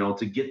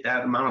to get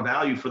that amount of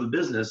value for the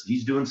business,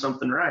 he's doing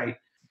something right.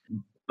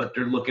 But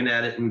they're looking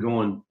at it and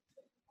going,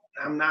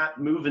 I'm not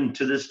moving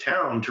to this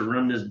town to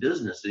run this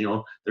business.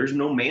 There's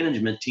no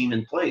management team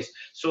in place.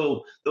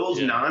 So those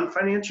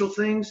non-financial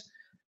things,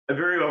 I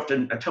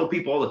tell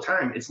people all the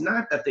time, it's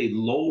not that they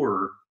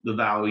lower the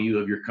value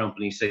of your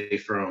company, say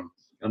from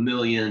 $1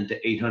 million to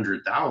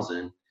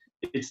 $800,000.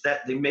 It's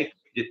that they make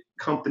the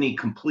company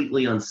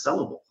completely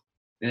unsellable.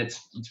 And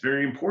it's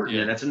very important.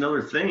 Yeah. And that's another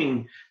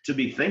thing to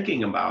be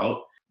thinking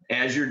about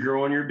as you're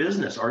growing your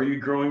business. Are you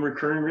growing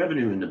recurring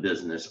revenue in the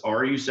business?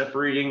 Are you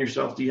separating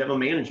yourself? Do you have a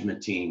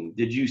management team?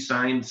 Did you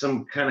sign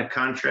some kind of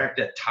contract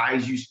that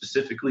ties you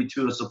specifically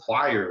to a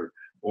supplier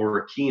or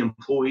a key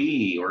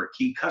employee or a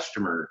key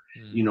customer?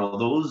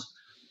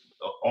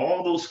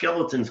 All those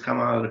skeletons come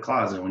out of the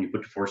closet when you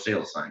put the for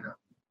sale sign up.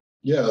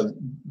 Yeah.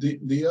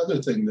 The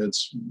other thing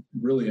that's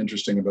really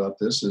interesting about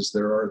this is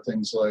there are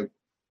things like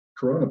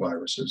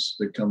coronaviruses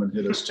that come and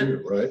hit us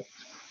too, right?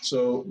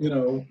 So,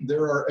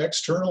 there are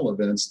external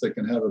events that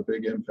can have a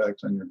big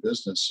impact on your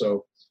business.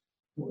 So,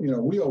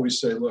 we always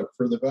say, look,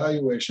 for the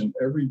valuation,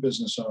 every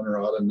business owner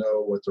ought to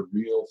know what the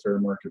real fair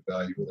market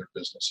value of their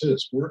business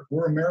is.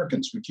 We're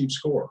Americans. We keep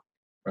score,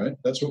 right?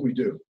 That's what we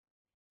do.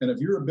 And if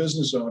you're a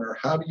business owner,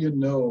 how do you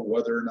know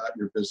whether or not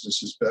your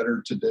business is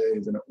better today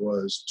than it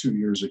was 2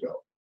 years ago?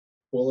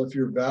 Well, if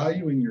you're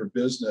valuing your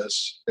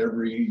business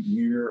every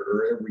year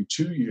or every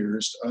 2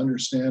 years to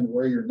understand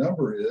where your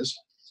number is,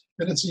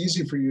 then it's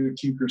easy for you to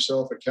keep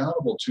yourself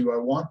accountable to, I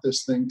want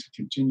this thing to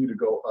continue to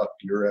go up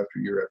year after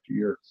year after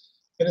year.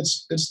 And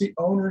it's the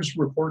owner's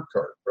report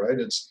card, right?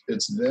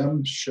 It's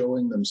them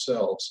showing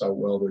themselves how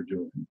well they're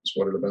doing is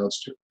what it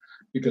amounts to.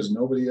 Because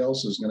nobody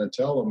else is going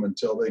to tell them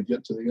until they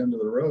get to the end of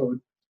the road,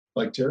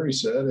 like Terry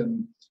said,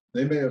 and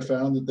they may have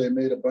found that they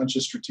made a bunch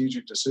of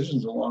strategic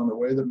decisions along the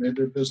way that made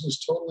their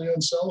business totally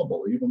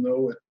unsellable, even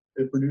though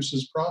it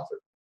produces profit.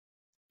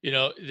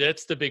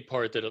 That's the big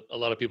part that a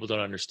lot of people don't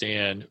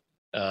understand.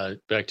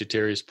 Back to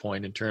Terry's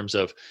point in terms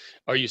of,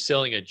 are you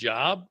selling a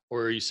job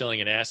or are you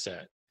selling an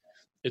asset?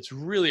 It's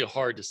really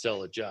hard to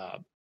sell a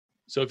job.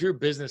 So if your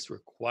business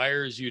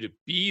requires you to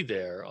be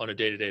there on a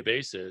day-to-day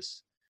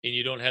basis and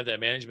you don't have that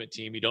management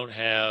team, you don't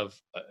have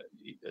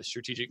a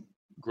strategic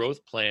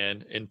growth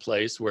plan in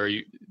place where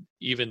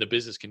even the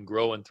business can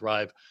grow and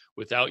thrive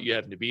without you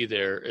having to be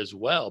there as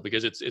well,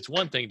 because it's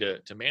one thing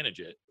to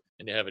manage it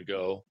and to have it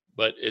go,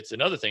 but it's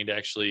another thing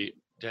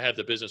to have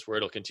the business where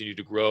it'll continue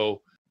to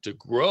grow,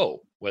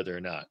 whether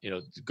or not,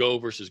 go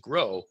versus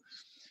grow.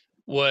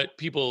 What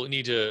people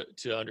need to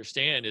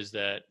understand is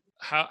that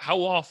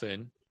how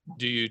often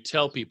do you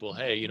tell people,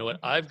 hey, you know what,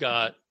 I've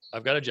got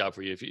a job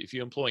for you. If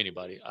you employ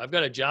anybody, I've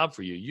got a job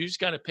for you. You just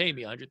got to pay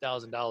me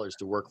 $100,000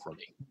 to work for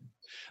me.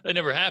 That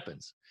never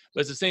happens.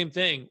 But it's the same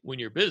thing when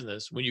your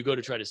business, when you go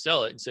to try to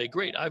sell it and say,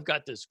 great, I've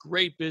got this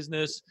great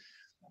business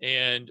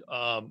and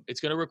it's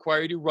going to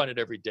require you to run it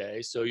every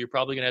day. So you're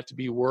probably going to have to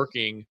be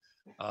working,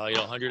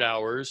 100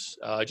 hours,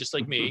 just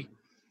like me,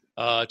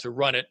 to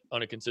run it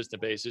on a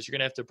consistent basis. You're going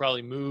to have to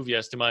probably move,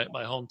 to my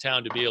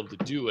hometown to be able to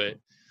do it.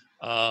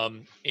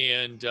 And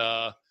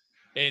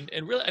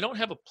really, I don't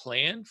have a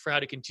plan for how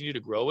to continue to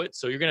grow it.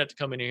 So you're going to have to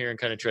come in here and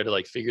kind of try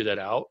to figure that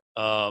out.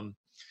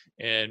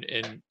 And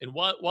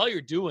while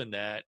you're doing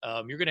that,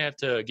 you're going to have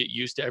to get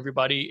used to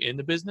everybody in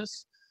the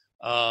business,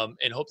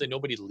 and hope that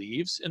nobody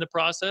leaves in the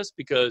process,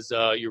 because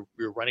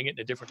you're running it in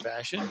a different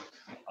fashion.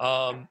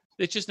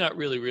 It's just not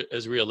really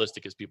as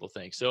realistic as people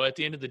think. So at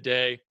the end of the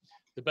day,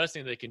 the best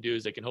thing they can do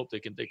is they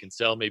can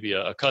sell maybe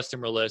a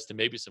customer list and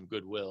maybe some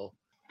goodwill,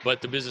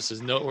 but the business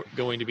is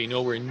going to be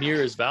nowhere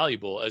near as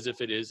valuable as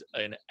if it is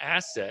an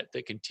asset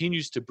that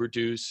continues to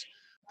produce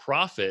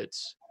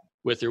profits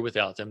with or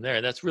without them there.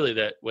 And that's really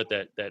what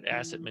that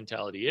asset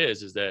mentality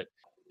is that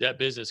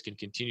business can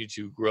continue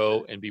to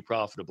grow and be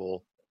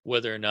profitable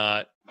whether or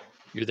not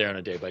you're there on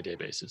a day-by-day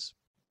basis.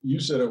 You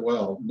said it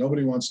well.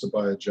 Nobody wants to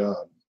buy a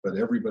job, but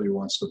everybody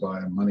wants to buy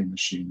a money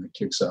machine that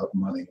kicks out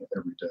money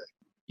every day.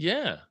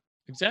 Yeah,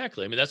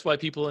 exactly. I mean, that's why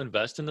people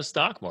invest in the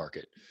stock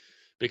market,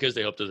 because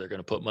they hope that they're going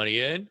to put money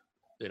in,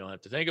 they don't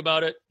have to think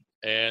about it,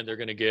 and they're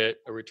going to get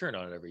a return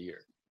on it every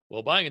year.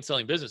 Well, buying and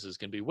selling businesses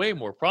can be way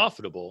more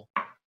profitable,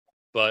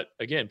 but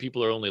again,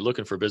 people are only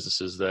looking for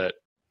businesses that,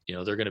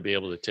 they're going to be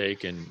able to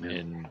take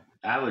and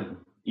I would,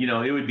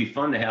 it would be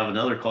fun to have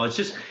another call. It's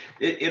just,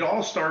 it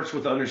all starts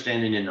with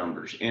understanding the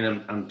numbers.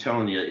 And I'm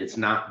telling you, it's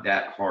not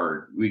that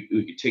hard. We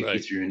could take you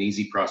through an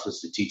easy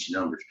process to teach you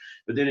numbers,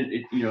 but then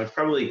it's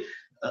probably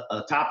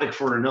a topic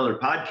for another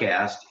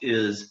podcast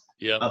is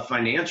a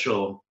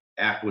financial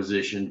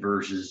acquisition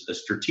versus a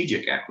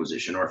strategic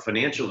acquisition, or a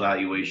financial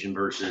valuation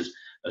versus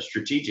a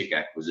strategic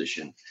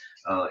acquisition.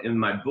 In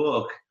my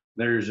book,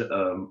 there's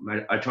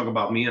I talk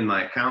about me and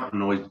my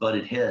accountant always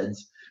butted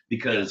heads,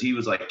 because he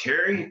was like,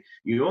 Terry,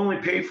 you only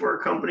pay for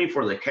a company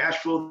for the cash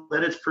flow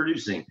that it's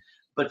producing.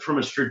 But from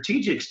a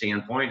strategic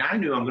standpoint, I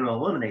knew I'm going to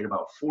eliminate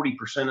about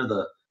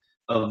 40%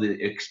 of the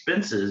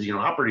expenses,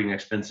 operating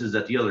expenses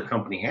that the other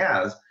company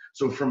has.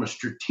 So from a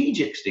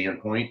strategic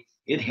standpoint,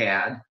 it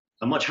had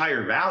a much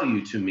higher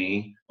value to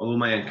me, although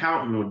my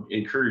accountant would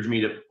encourage me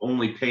to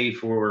only pay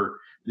for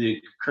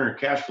the current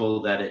cash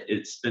flow that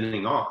it's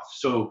spinning off.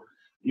 So,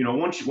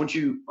 once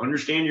you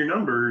understand your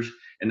numbers,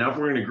 and now if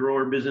we're going to grow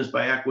our business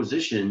by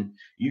acquisition,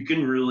 you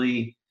can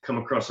really come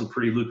across some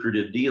pretty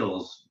lucrative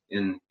deals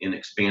in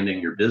expanding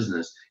your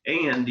business.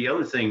 And the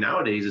other thing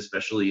nowadays,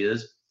 especially,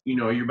 is,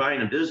 you're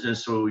buying a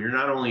business, so you're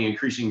not only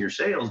increasing your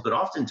sales, but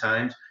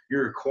oftentimes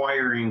you're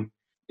acquiring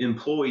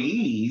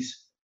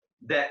employees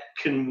that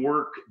can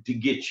work to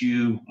get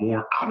you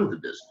more out of the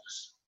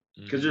business.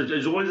 Because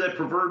there's always that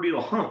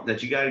proverbial hump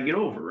that you got to get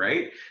over,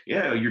 right?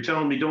 Yeah, you're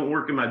telling me don't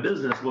work in my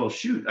business. Well,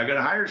 shoot, I got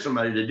to hire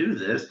somebody to do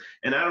this,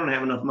 and I don't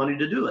have enough money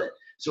to do it.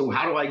 So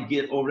how do I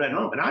get over that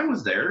hump? And I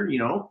was there,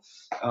 when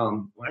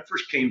I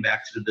first came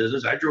back to the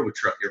business, I drove a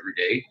truck every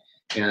day,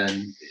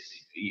 and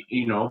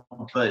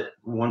but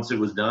once it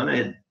was done, I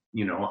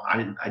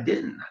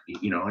didn't.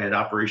 I had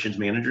operations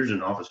managers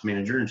and office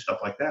manager and stuff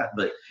like that,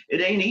 but it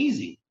ain't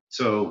easy.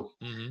 So,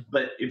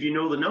 but if you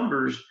know the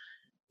numbers,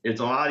 it's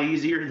a lot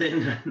easier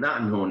than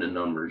not knowing the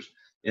numbers,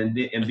 and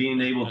being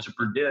able to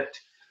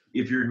predict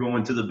if you're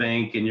going to the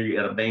bank and you're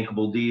at a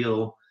bankable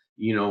deal,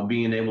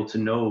 being able to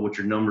know what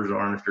your numbers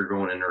are and if they're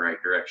going in the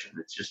right direction.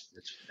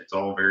 It's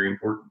all very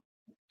important.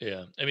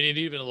 Yeah. I mean, it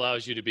even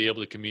allows you to be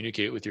able to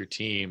communicate with your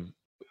team.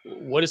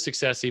 What does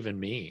success even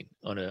mean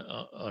on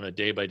a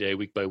day by day,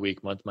 week by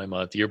week, month by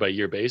month, year by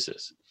year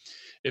basis?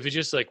 If it's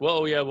just like,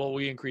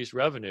 we increased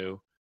revenue,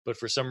 but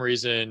for some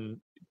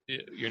reason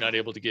you're not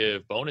able to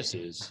give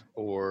bonuses,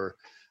 or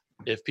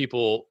if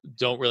people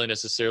don't really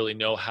necessarily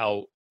know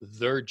how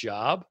their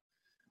job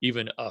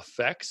even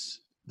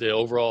affects the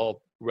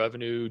overall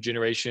revenue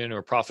generation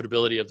or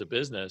profitability of the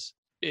business,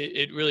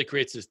 it really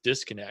creates this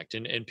disconnect,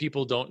 and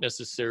people don't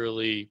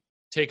necessarily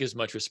take as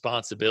much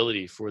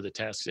responsibility for the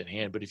tasks at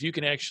hand. But if you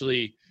can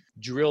actually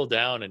drill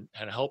down and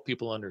help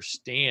people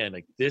understand,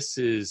 like, this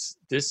is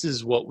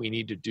what we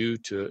need to do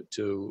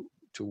to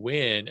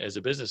win as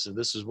a business, and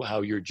this is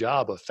how your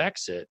job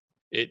affects it,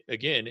 it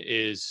again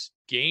is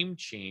game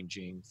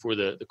changing for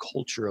the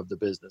culture of the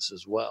business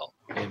as well.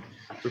 And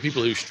for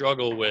people who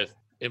struggle with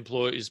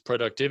employees'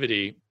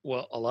 productivity,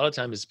 well, a lot of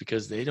times it's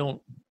because they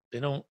don't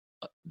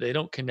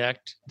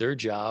connect their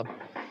job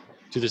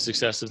to the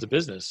success of the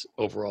business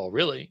overall.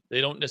 Really,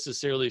 they don't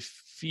necessarily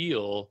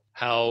feel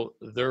how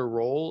their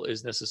role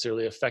is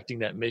necessarily affecting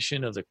that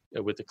mission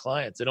with the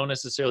clients. They don't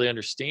necessarily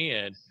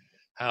understand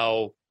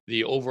how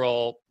the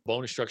overall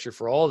bonus structure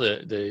for all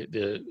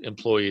the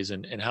employees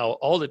and how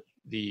all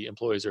the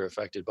employees are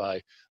affected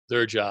by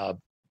their job,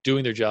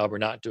 doing their job or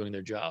not doing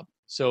their job.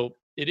 So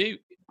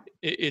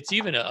it's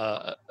even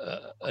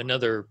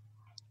another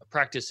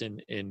practice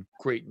in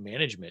great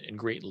management and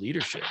great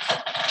leadership.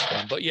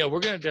 But yeah, we're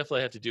going to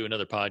definitely have to do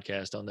another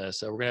podcast on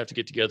this. We're going to have to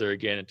get together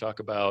again and talk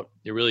about,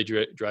 really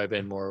drive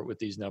in more with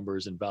these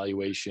numbers and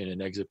valuation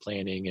and exit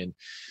planning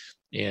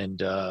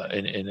and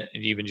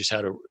even just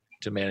how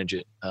to manage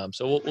it.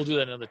 So we'll do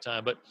that another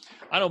time. But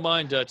I don't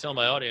mind telling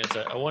my audience,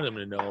 I want them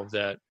to know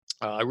that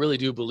I really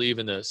do believe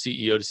in the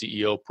CEO to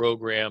CEO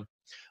program.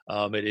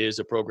 It is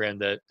a program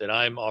that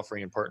I'm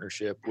offering in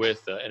partnership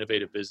with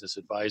Innovative Business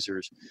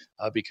Advisors,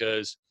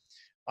 because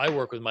I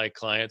work with my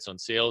clients on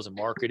sales and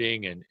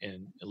marketing and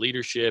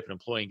leadership and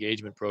employee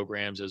engagement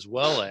programs, as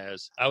well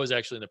as I was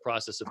actually in the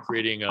process of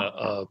creating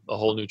a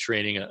whole new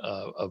training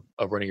of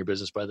running your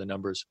business by the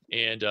numbers.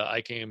 And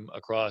I came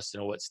across,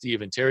 what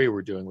Steve and Terry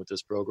were doing with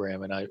this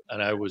program. And I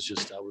was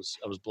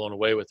blown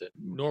away with it.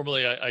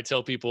 Normally I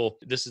tell people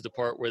this is the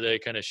part where they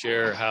kind of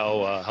share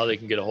how they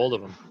can get a hold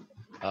of them.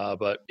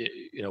 But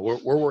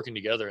we're working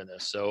together in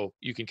this. So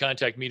you can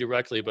contact me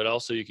directly, but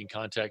also you can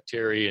contact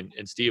Terry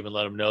and Steve and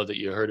let them know that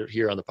you heard it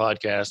here on the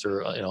podcast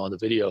or on the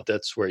video.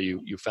 That's where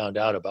you found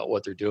out about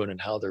what they're doing and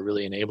how they're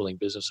really enabling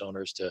business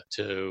owners to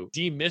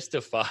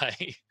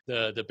demystify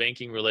the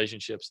banking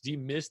relationships,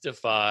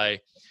 demystify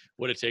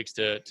what it takes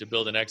to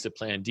build an exit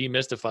plan,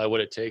 demystify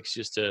what it takes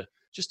just to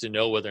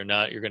know whether or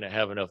not you're going to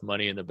have enough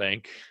money in the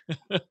bank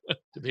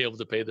to be able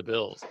to pay the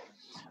bills.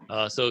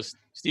 So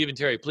Steve and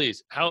Terry,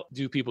 please, how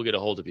do people get a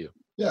hold of you?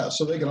 Yeah,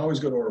 so they can always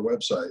go to our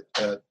website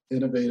at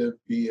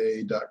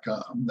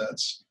innovativeba.com.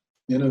 That's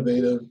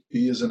innovative,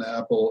 E as in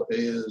Apple, A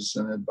as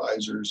in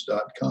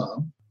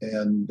advisors.com.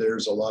 And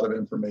there's a lot of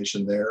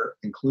information there,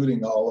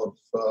 including all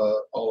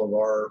of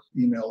our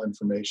email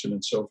information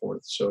and so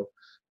forth. So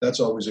that's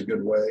always a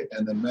good way.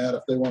 And then Matt,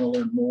 if they want to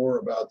learn more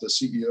about the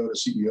CEO to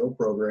CEO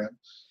program,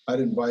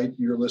 I'd invite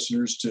your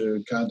listeners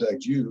to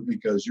contact you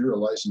because you're a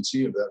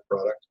licensee of that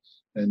product.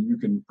 And you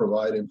can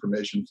provide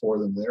information for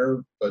them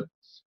there. But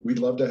we'd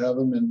love to have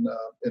them in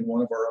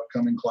one of our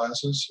upcoming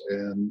classes.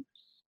 And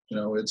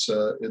it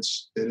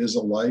is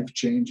a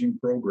life-changing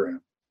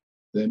program.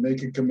 They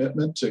make a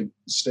commitment to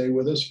stay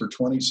with us for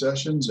 20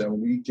 sessions, and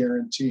we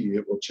guarantee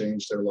it will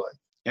change their life.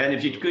 And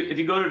if you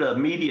go to the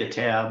media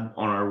tab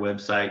on our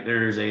website,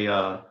 there's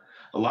a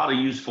lot of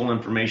useful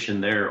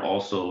information there,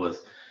 also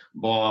with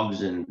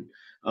blogs and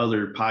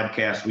other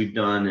podcasts we've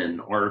done and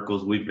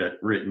articles we've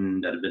written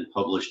that have been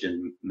published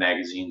in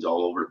magazines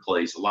all over the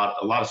place. A lot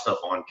of stuff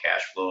on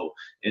cash flow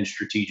and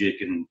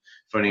strategic and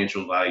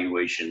financial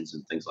valuations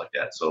and things like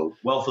that. So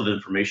wealth of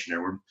information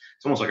there.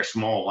 It's almost like a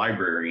small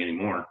library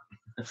anymore.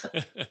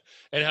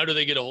 And how do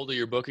they get a hold of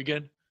your book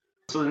again?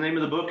 So the name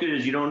of the book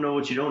is You Don't Know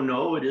What You Don't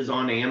Know. It is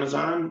on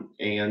Amazon,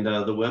 and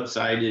the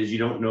website is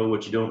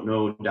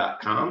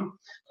youdon'tknowwhatyoudon'tknow.com.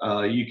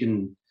 You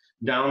can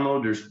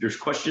download. There's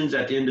questions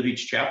at the end of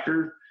each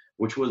chapter,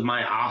 which was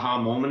my aha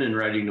moment in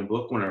writing the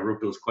book. When I wrote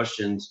those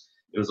questions,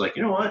 it was like,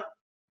 you know what?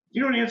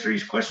 You don't answer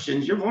these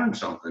questions, you'll learn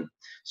something.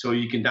 So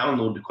you can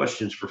download the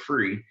questions for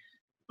free.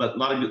 But a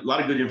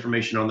lot of good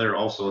information on there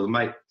also. It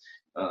might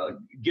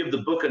give the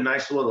book a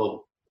nice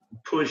little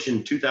push.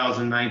 In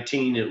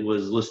 2019, it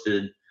was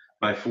listed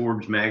by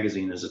Forbes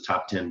magazine as a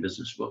top 10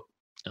 business book.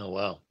 Oh,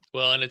 wow.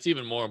 Well, and it's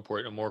even more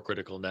important and more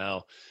critical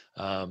now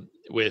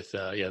with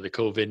the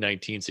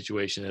COVID-19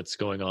 situation that's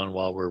going on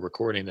while we're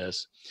recording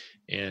this,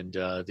 and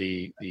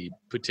the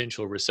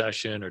potential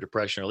recession or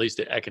depression, or at least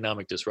the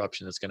economic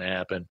disruption that's going to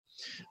happen.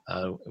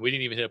 We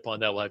didn't even hit upon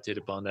that. We'll have to hit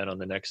upon that on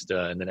the next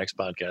in the next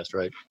podcast,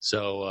 right?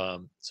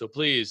 So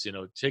please,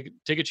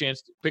 take a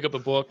chance, pick up a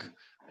book,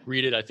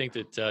 read it. I think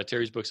that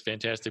Terry's book's a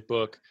fantastic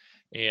book,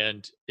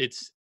 and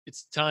it's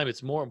time.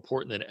 It's more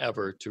important than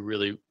ever to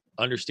really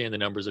understand the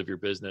numbers of your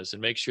business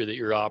and make sure that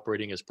you're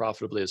operating as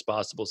profitably as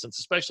possible, since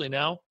especially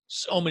now,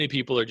 so many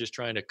people are just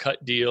trying to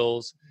cut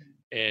deals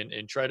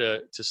and try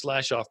to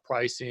slash off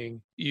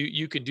pricing.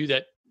 You can do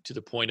that to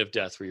the point of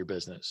death for your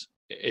business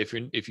if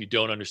you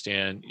don't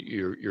understand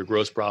your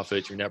gross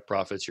profits, your net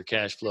profits, your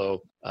cash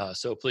flow.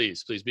 So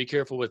please be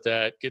careful with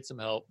that. Get some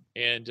help.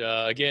 And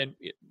again,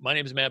 my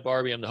name is Matt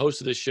Barbie. I'm the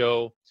host of this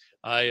show.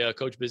 I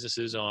coach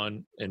businesses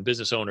and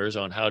business owners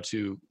on how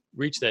to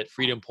reach that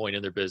freedom point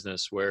in their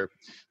business where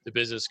the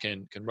business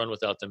can run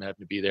without them having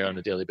to be there on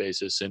a daily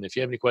basis. And if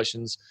you have any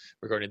questions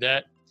regarding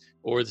that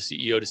or the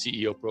CEO to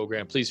CEO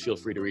program, please feel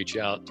free to reach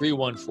out.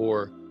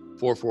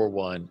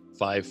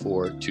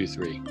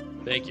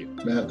 314-441-5423. Thank you.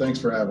 Matt, thanks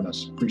for having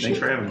us. Appreciate it. Thanks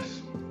for having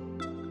us.